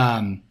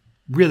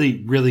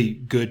 Really, really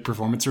good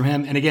performance from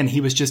him. And again,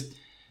 he was just.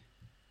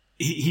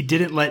 He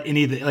didn't let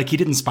any of the, he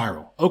didn't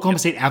spiral. Oklahoma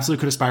State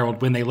absolutely could have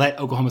spiraled when they let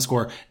Oklahoma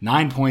score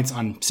 9 points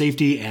on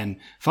safety and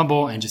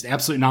fumble and just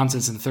absolute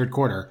nonsense in the third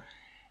quarter.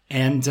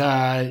 And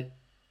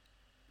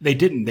they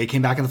didn't. They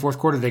came back in the fourth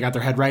quarter. They got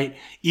their head right.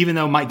 Even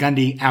though Mike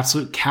Gundy,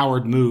 absolute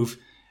coward move,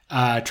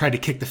 tried to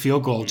kick the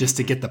field goal just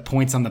to get the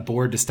points on the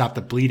board to stop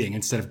the bleeding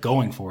instead of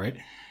going for it.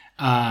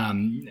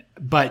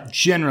 But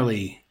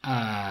generally,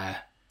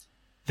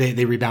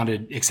 they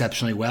rebounded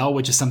exceptionally well,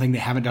 which is something they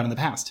haven't done in the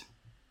past.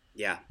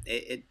 Yeah,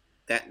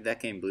 that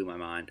game blew my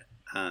mind.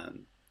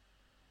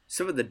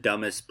 Some of the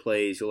dumbest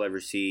plays you'll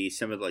ever see,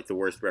 some of the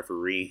worst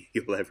referee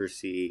you'll ever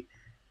see.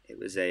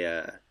 It's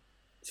a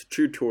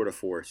true tour de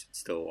force in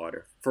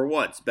Stillwater. For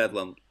once,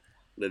 Bedlam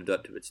lived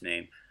up to its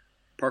name.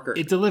 Parker,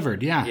 it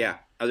delivered. Yeah. Yeah.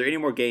 Are there any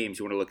more games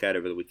you want to look at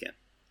over the weekend?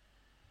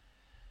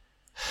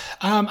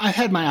 I've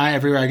had my eye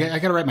everywhere. I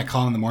got to write my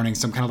column in the morning,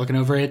 so I'm kind of looking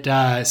over it.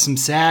 Some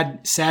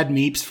sad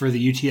meeps for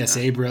the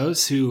UTSA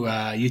bros, who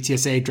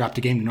UTSA dropped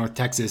a game to North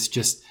Texas.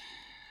 Just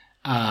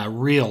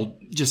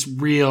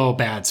real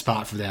bad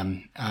spot for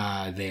them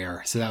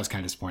there. So that was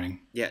kind of disappointing.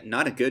 Yeah,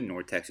 not a good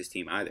North Texas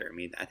team either. I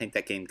mean, I think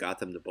that game got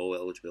them the bowl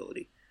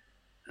eligibility.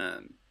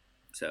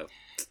 So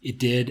it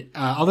did.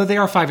 Although they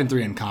are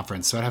 5-3 in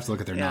conference, so I'd have to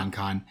look at their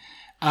non-con.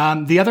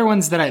 The other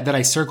ones that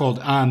I circled,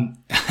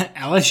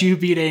 LSU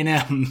beat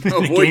A&M.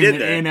 Oh boy,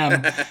 did they?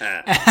 A&M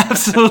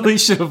absolutely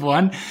should have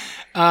won.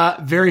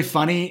 Very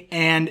funny.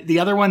 And the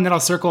other one that I'll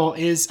circle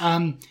is,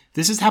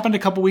 this has happened a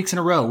couple weeks in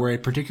a row where a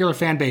particular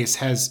fan base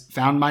has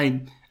found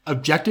my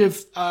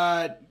objective,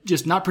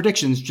 just not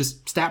predictions,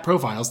 just stat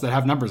profiles that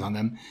have numbers on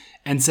them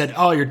and said,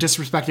 oh, you're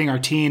disrespecting our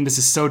team. This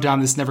is so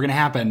dumb. This is never going to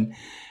happen.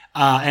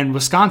 And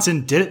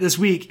Wisconsin did it this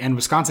week, and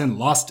Wisconsin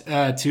lost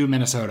to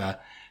Minnesota.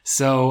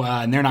 So,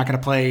 and they're not going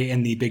to play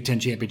in the Big Ten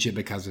championship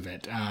because of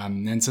it.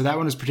 And so that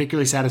one was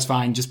particularly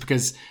satisfying just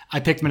because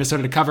I picked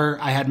Minnesota to cover.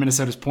 I had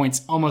Minnesota's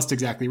points almost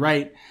exactly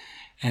right.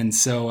 And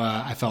so,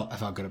 I felt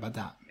good about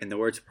that. In the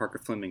words of Parker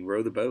Fleming,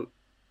 row the boat.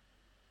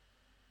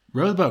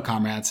 Row the boat,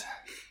 comrades.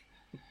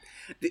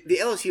 The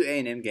LSU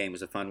A&M game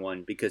was a fun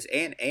one because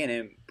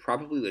A&M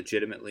probably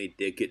legitimately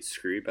did get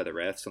screwed by the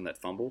refs on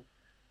that fumble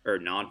or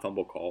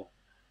non-fumble call.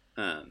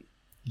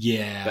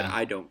 Yeah. But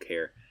I don't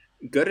care.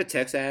 Go to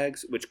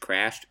Texags, which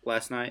crashed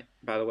last night,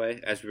 by the way,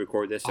 as we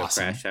record this. So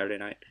awesome. It crashed Saturday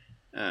night.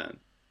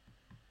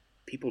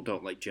 People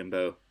don't like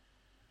Jimbo.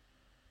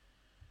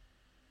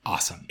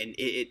 Awesome. And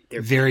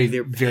they're very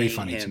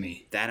funny to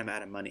me. That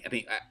amount of money. I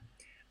mean,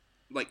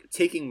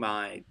 taking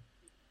my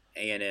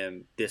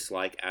A&M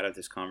dislike out of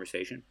this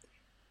conversation,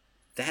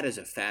 that is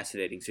a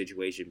fascinating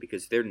situation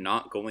because they're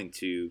not going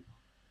to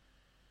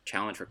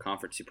challenge for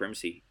conference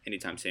supremacy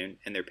anytime soon,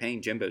 and they're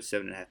paying Jimbo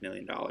 $7.5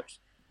 million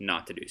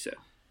not to do so.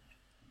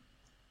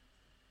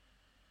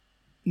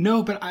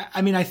 No, but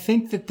I mean, I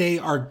think that they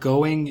are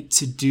going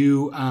to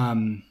do.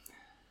 I'm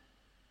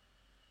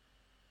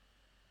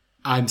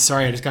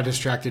sorry, I just got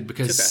distracted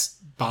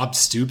because Bob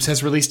Stoops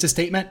has released a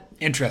statement.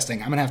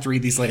 Interesting. I'm going to have to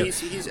read these later.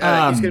 He's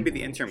going to be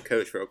the interim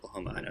coach for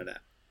Oklahoma. I know that.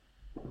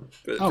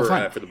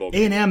 For the bowl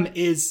game. A&M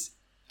is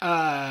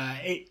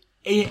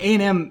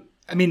A&M.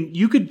 I mean,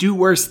 you could do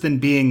worse than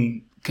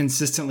being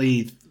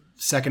consistently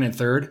second and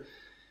third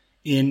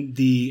in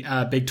the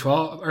Big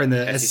 12 or in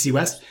the SEC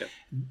West. Yeah.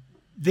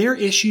 Their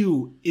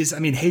issue is, I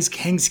mean, Hayes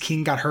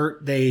King got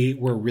hurt. They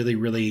were really,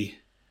 really,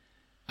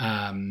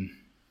 I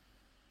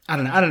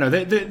don't know.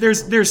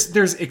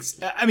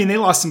 I mean, they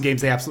lost some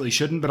games they absolutely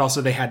shouldn't, but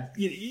also they had,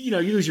 you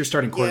lose your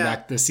starting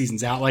quarterback this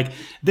season's out. Like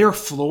their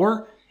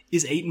floor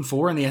is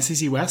 8-4 in the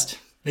SEC West.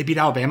 They beat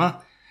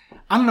Alabama.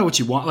 I don't know what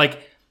you want.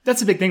 Like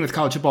that's a big thing with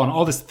college football and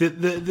all this.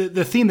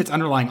 The theme that's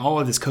underlying all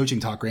of this coaching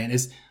talk, Grant,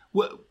 is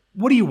what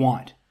do you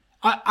want?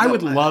 I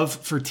would love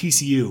for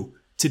TCU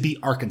to beat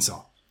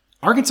Arkansas.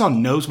 Arkansas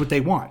knows what they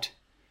want.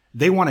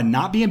 They want to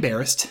not be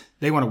embarrassed.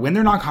 They want to win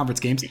their non-conference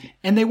games,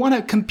 and they want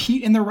to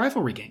compete in their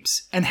rivalry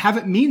games and have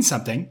it mean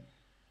something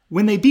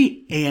when they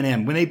beat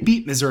A&M, when they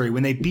beat Missouri,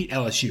 when they beat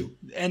LSU.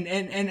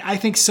 And I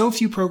think so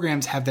few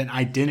programs have that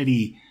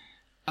identity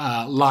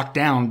locked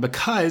down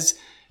because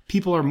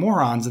people are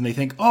morons and they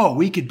think, oh,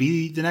 we could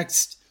be the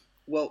next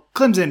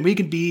Clemson. We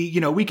could be,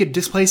 we could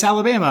displace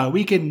Alabama.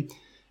 We can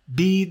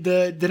be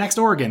the next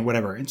Oregon,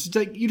 whatever. It's just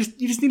like, you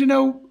just need to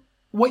know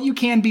what you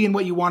can be and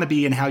what you want to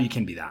be and how you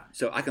can be that.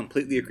 So I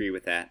completely agree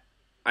with that.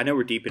 I know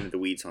we're deep into the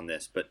weeds on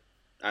this, but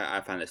I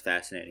find this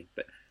fascinating.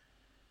 But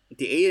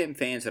the A&M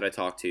fans that I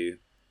talk to,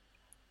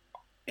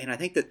 and I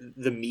think that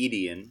the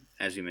median,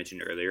 as we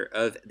mentioned earlier,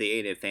 of the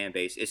A&M fan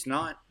base is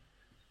not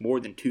more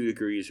than 2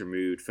 degrees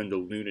removed from the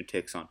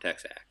lunatics on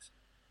Texags.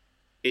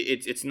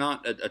 It's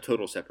not a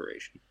total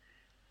separation.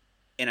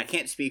 And I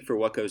can't speak for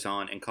what goes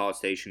on in College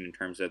Station in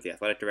terms of the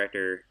athletic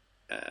director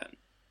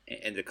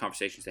and the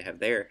conversations they have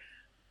there,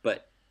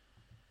 but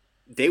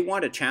they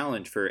want a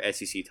challenge for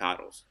SEC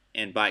titles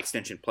and by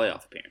extension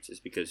playoff appearances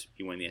because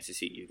you win the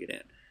SEC, you get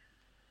in.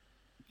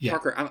 Yeah.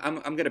 Parker,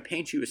 I'm going to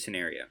paint you a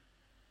scenario.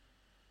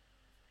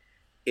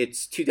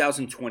 It's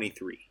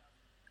 2023.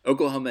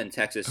 Oklahoma and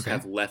Texas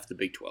have left the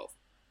Big 12.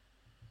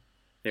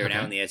 They're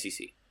now in the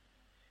SEC.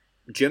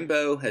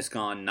 Jimbo has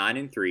gone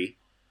 9-3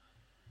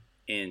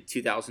 in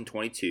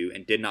 2022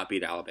 and did not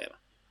beat Alabama.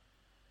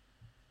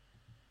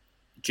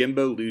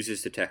 Jimbo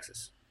loses to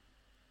Texas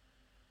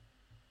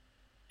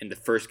in the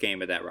first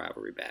game of that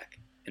rivalry back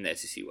in the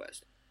SEC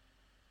West.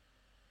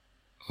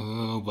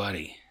 Oh,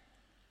 buddy.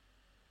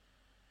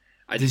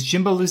 Does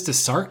Jimbo lose to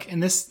Sark in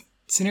this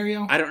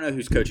scenario? I don't know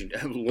who's coaching.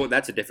 Well,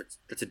 that's a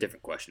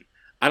different question.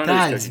 I don't know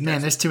who's coaching.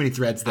 Man, there's too many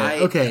threads there. I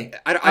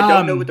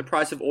don't know what the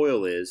price of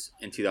oil is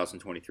in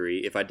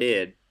 2023. If I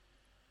did,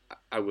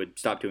 I would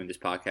stop doing this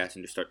podcast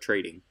and just start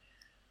trading.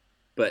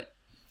 But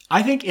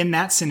I think in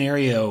that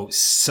scenario,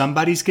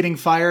 somebody's getting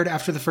fired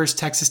after the first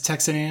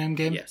Texas A&M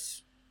game.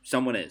 Yes,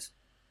 someone is.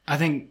 I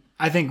think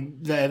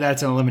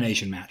that's an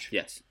elimination match.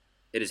 Yes,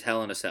 it is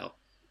hell in a cell.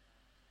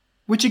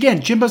 Which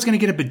again, Jimbo's going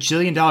to get $1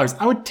 bajillion.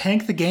 I would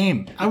tank the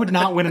game. I would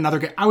not win another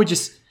game. I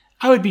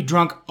would be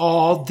drunk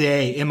all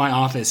day in my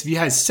office. If you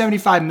had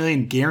 $75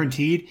 million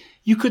guaranteed,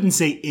 you couldn't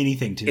say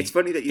anything to me. It's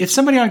funny that if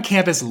somebody on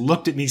campus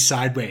looked at me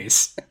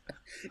sideways.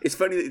 It's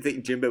funny that you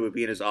think Jimbo would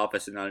be in his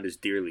office and not in his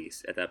deer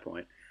lease at that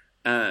point.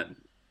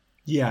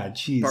 Yeah,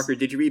 jeez. Parker,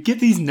 did you read?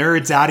 Get these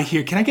nerds out of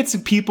here. Can I get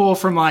some people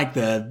from like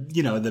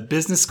the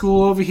business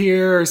school over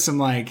here or some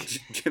like?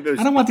 I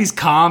don't want these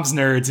comms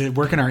nerds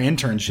working our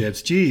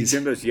internships. Jeez.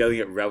 Jimbo's yelling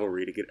at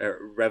Revelry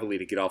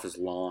to get off his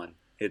lawn.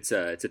 It's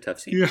a tough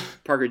scene. Yeah.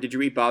 Parker, did you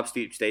read Bob's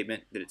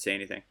statement? Did it say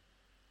anything?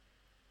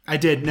 I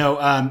did.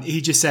 No,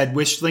 he just said,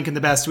 wish Lincoln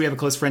the best. We have a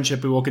close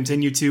friendship. We will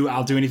continue to.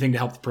 I'll do anything to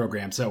help the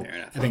program. So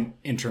I think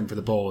interim for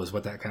the bowl is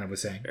what that kind of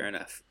was saying. Fair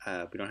enough.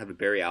 We don't have a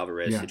Barry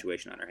Alvarez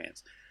situation on our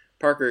hands.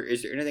 Parker,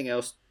 is there anything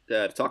else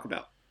to talk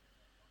about?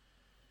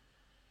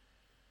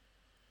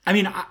 I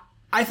mean,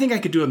 I think I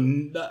could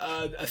do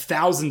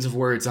thousands of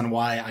words on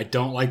why I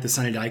don't like the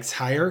Sonny Dykes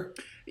hire.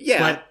 Yeah.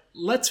 But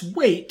let's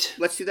wait.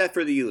 Let's do that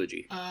for the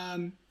eulogy.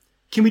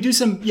 Can we do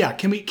some,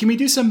 can we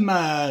do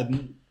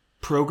some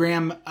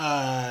program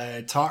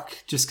talk?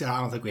 Just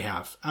I don't think we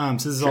have. So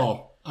this is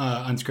all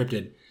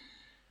unscripted.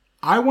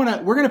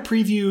 We're gonna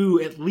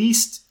preview at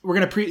least.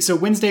 So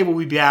Wednesday we'll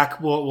be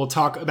back. We'll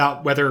talk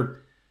about whether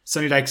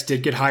Sonny Dykes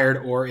did get hired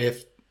or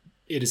if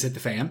it has hit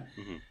the fan.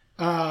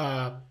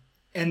 Mm-hmm.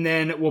 And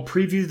then we'll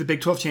preview the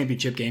Big 12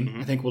 championship game.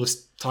 Mm-hmm. I think we'll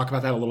just talk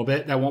about that a little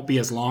bit. That won't be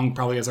as long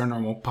probably as our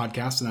normal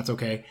podcast, and that's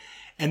okay.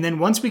 And then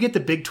once we get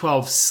the Big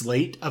 12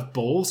 slate of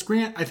bowls,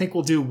 Grant, I think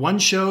we'll do one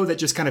show that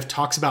just kind of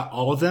talks about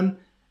all of them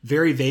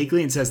very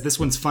vaguely and says this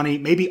one's funny,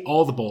 maybe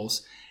all the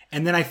bowls.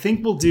 And then I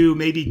think we'll do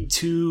maybe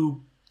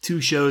two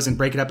shows and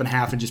break it up in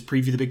half and just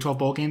preview the Big 12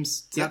 bowl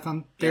games. Does that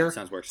sound fair? Yeah,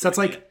 sounds worse. So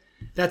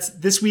that's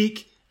this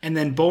week, and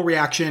then bowl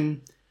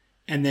reaction,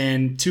 and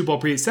then 2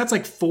 bowl previews. So that's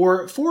like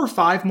four or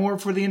 5 more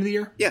for the end of the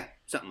year? Yeah,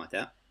 something like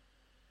that.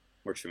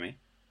 Works for me.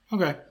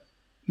 Okay.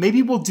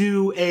 Maybe we'll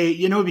do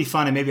it'd be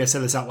fun, and maybe I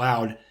said this out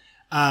loud.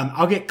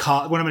 I'll get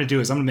what I'm going to do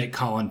is I'm going to make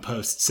Colin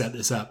Post set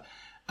this up.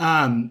 We'll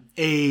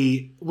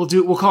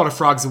call it a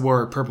Frogs of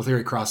War, Purple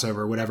Theory crossover,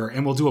 or whatever,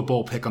 and we'll do a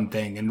bowl pick'em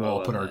thing, and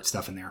we'll put our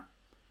stuff in there.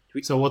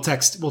 So we'll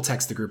text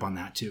the group on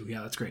that too.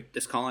 Yeah, that's great.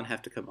 Does Colin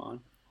have to come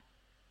on?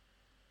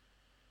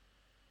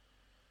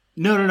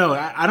 No.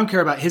 I don't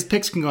care about his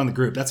picks. Can go on the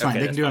group. That's fine.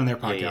 They can do it on their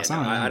podcast.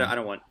 Yeah, I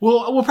don't want.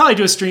 We'll probably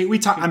do a stream.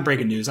 I'm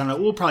breaking news. I don't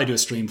know. We'll probably do a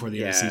stream for the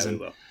end of the season.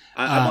 We will.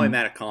 I'm only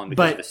mad at Colin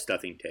because of the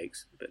stuffing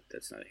takes, but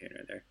that's not here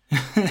nor there.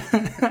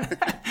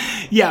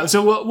 Yeah,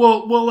 so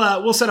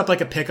we'll set up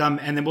like a pick'em,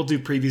 and then we'll do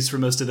previews for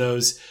most of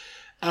those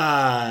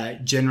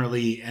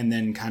generally, and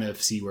then kind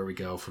of see where we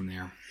go from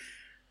there.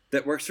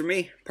 That works for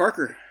me.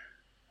 Parker,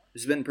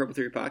 this has been Purple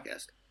Theory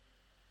Podcast.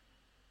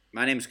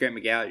 My name is Grant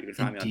McGow. You can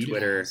find me on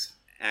Twitter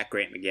at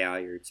Grant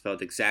McGow. It's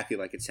spelled exactly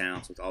like it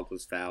sounds with all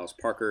those vowels.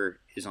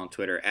 Parker is on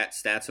Twitter at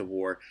Stats of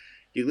War.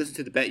 You listen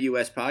to the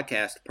BetUS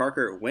podcast.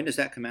 Parker, when does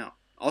that come out?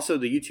 Also,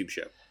 the YouTube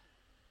show.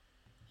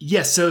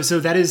 Yes, so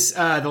that is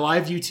the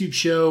live YouTube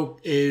show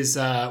is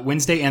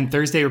Wednesday and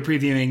Thursday. We're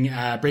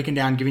previewing, breaking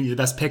down, giving you the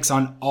best picks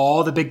on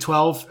all the Big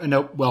 12.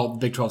 The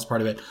Big 12 is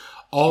part of it.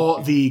 All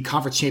the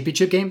conference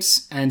championship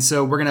games, and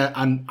so we're gonna.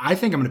 I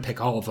think I'm gonna pick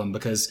all of them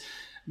because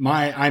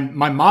my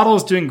model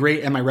is doing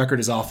great and my record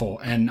is awful,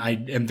 and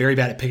I am very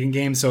bad at picking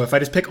games. So if I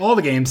just pick all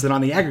the games, then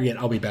on the aggregate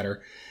I'll be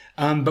better.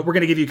 But we're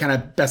gonna give you kind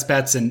of best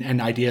bets and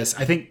ideas.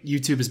 I think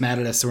YouTube is mad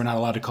at us, so we're not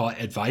allowed to call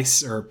it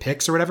advice or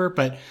picks or whatever.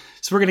 But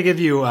so we're gonna give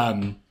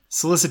you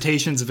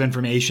solicitations of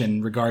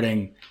information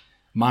regarding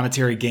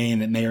monetary gain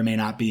that may or may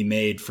not be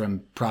made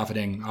from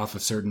profiting off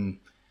of certain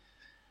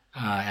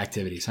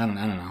activities. I don't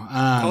know.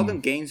 Call them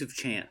games of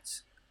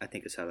chance, I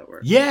think is how that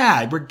works.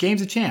 Yeah, we're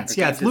games of chance.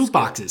 Yeah, it's loot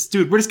boxes.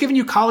 Dude, we're just giving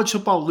you college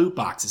football loot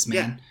boxes,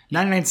 man.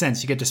 Yeah. 99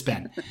 cents you get to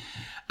spend.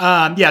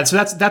 So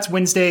that's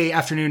Wednesday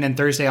afternoon and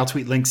Thursday. I'll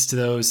tweet links to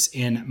those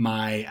in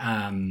my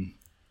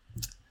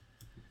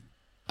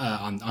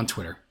on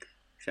Twitter.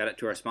 Shout out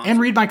to our sponsors. And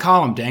read my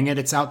column, dang it.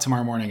 It's out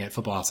tomorrow morning at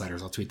Football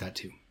Outsiders. I'll tweet that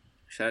too.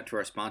 Shout out to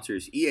our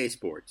sponsors, EA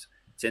Sports.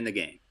 It's in the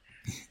game.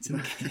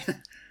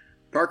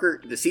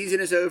 Parker, the season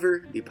is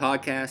over. The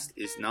podcast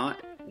is not.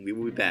 We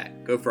will be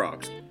back. Go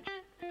Frogs.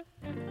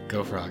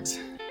 Go Frogs.